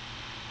she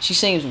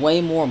seems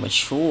way more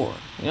mature.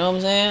 You know what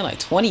I'm saying? Like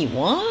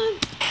 21?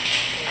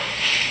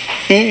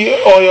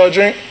 All y'all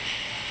drink?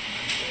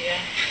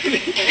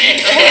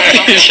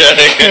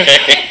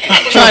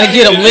 Trying to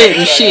get him lit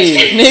and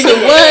shit. Nigga,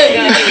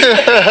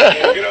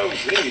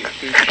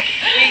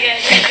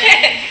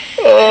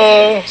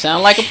 what?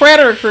 Sound like a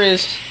predator,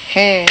 Chris.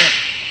 Let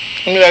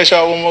me ask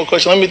y'all one more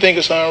question. Let me think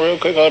of something real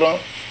quick. Hold on.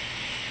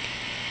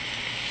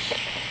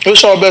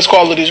 What's y'all best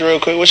qualities real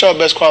quick? What's y'all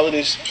best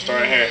qualities?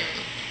 Start here.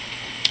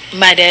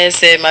 My dad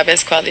said my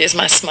best quality is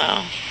my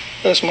smile.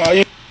 That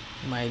smile.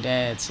 My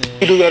dad said.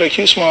 You do got a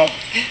cute smile.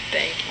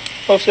 Thank you.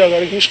 Both y'all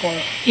got a cute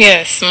smile.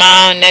 Yeah,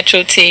 smile,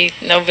 natural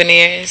teeth, no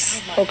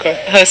veneers.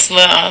 Okay.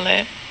 Hustler, all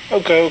that.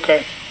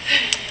 Okay.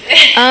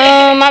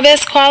 My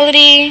best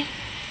quality.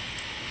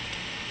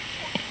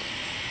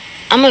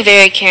 I'm a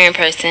very caring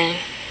person.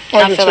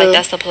 I feel like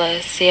that's a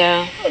plus.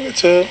 Yeah. I can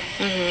tell.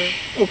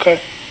 Okay.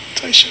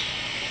 Taisha.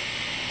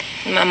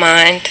 My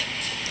mind.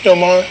 Your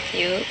mind?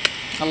 Yup.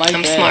 I like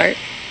I'm that. smart.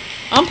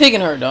 I'm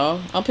picking her,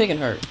 dog. I'm picking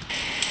her.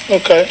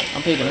 Okay.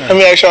 I'm picking her. Let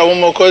me ask y'all one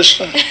more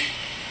question.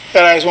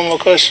 Gotta ask one more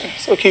question.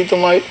 So keep the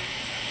mic.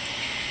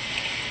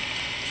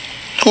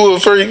 Who a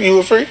freak? You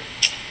a freak?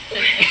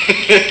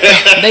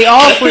 They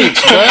all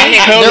freaks, bro.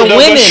 They're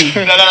women.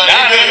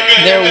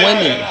 They're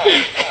women.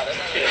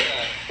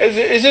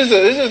 It's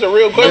just a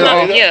real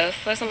question. Yeah,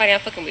 for somebody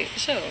I'm fucking with, for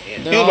sure. Yeah.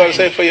 You about to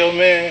say for your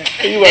man?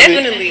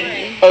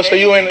 Definitely. Oh, so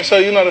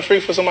you're not a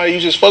freak for somebody you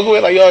just fuck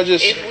with? Like y'all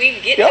just. If we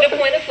get to the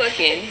point of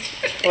fucking,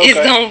 it's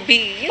gonna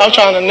be. I'm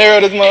trying to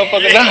narrow this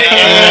motherfucker down.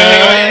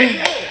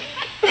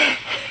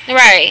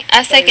 Right.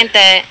 I second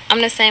that.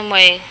 I'm the same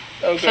way.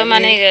 Okay. For my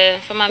nigga,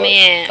 for my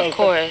man, of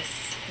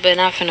course, but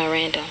not for no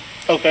random.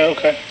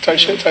 Okay. Type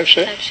shit.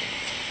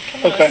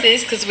 Come on,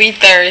 sis, because we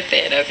third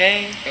that,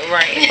 okay?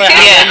 Right. But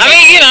yeah, I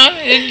mean, you know,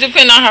 it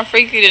depends on how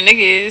freaky the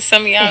nigga is.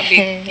 Some of y'all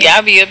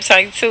be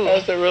uptight too.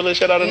 That's the realest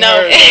shit out of no,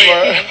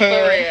 nerd. for real,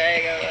 I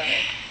ain't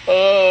gonna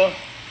lie.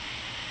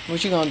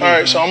 What you gonna do? All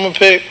right, so I'm gonna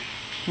pick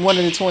one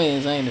of the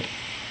twins, ain't it?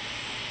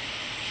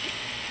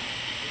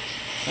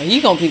 Oh,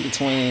 you gonna pick the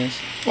twins?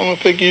 I'm gonna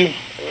pick you.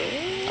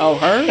 Oh,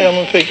 her? Yeah, I'm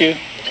gonna pick you.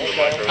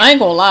 I ain't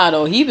gonna lie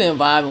though, he been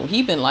vibing.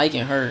 He been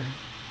liking her,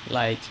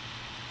 like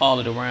all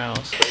of the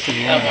rounds. To be honest.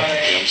 You know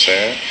what I'm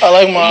saying? I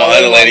like my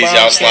other ladies.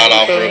 Y'all slide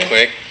off real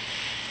quick.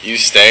 You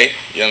stay.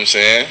 You know what I'm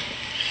saying?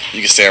 You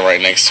can stand right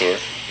next to her. You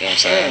know what I'm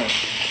saying?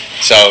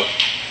 So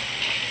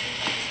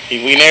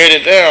we narrowed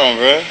it down,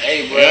 bro.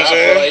 Hey, bro, you know what I'm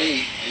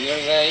saying? You know what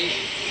I'm saying?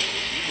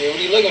 You what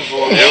he looking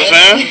for? You know what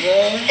I'm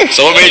saying?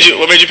 So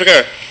what made you pick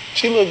her?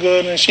 She look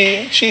good and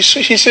she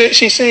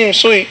seems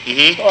sweet.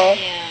 So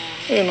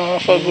you know, I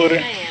fuck with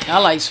her. I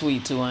like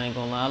sweet too. I ain't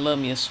gonna lie. I love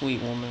me a sweet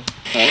woman.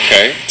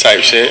 Okay, type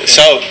shit.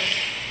 So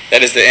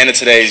that is the end of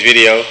today's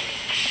video.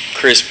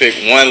 Chris picked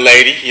one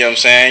lady. You know what I'm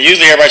saying?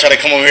 Usually everybody try to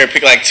come over here and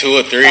pick like 2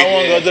 or 3. I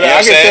won't go do that.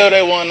 I can tell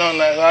they want on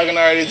that. So I can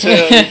already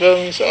tell. You feel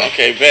me? So.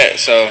 Okay, bet.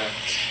 So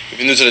if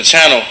you're new to the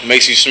channel,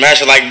 make sure you smash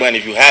the like button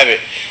if you have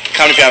it.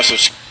 Comment if you have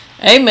some.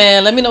 Hey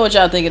man, let me know what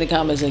y'all think in the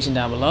comment section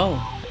down below.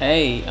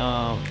 Hey,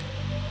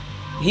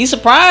 he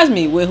surprised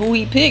me with who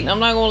he picked. I'm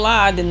not gonna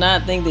lie, I did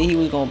not think that he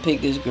was gonna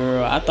pick this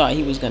girl. I thought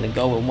he was gonna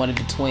go with one of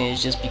the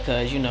twins just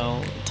because, you know,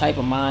 the type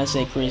of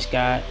mindset Chris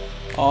got.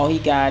 All he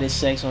got is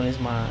sex on his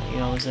mind, you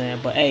know what I'm saying?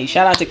 But hey,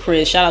 shout out to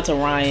Chris, shout out to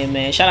Ryan,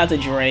 man, shout out to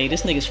Dre.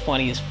 This nigga's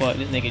funny as fuck,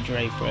 this nigga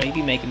Dre, bro. He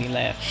be making me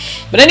laugh.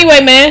 But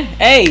anyway, man,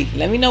 hey,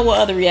 let me know what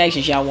other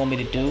reactions y'all want me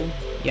to do.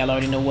 Y'all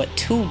already know what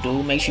to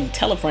do. Make sure you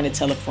tell a friend to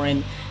tell a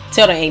friend.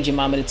 Tell the angel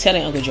mama to tell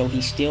the Uncle Joe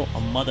he's still a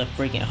mother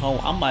freaking hoe.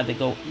 I'm about to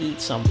go eat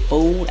some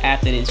food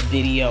after this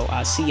video.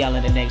 I'll see y'all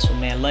in the next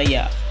one, man. Love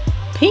y'all.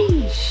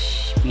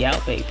 Peace. We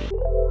out, baby.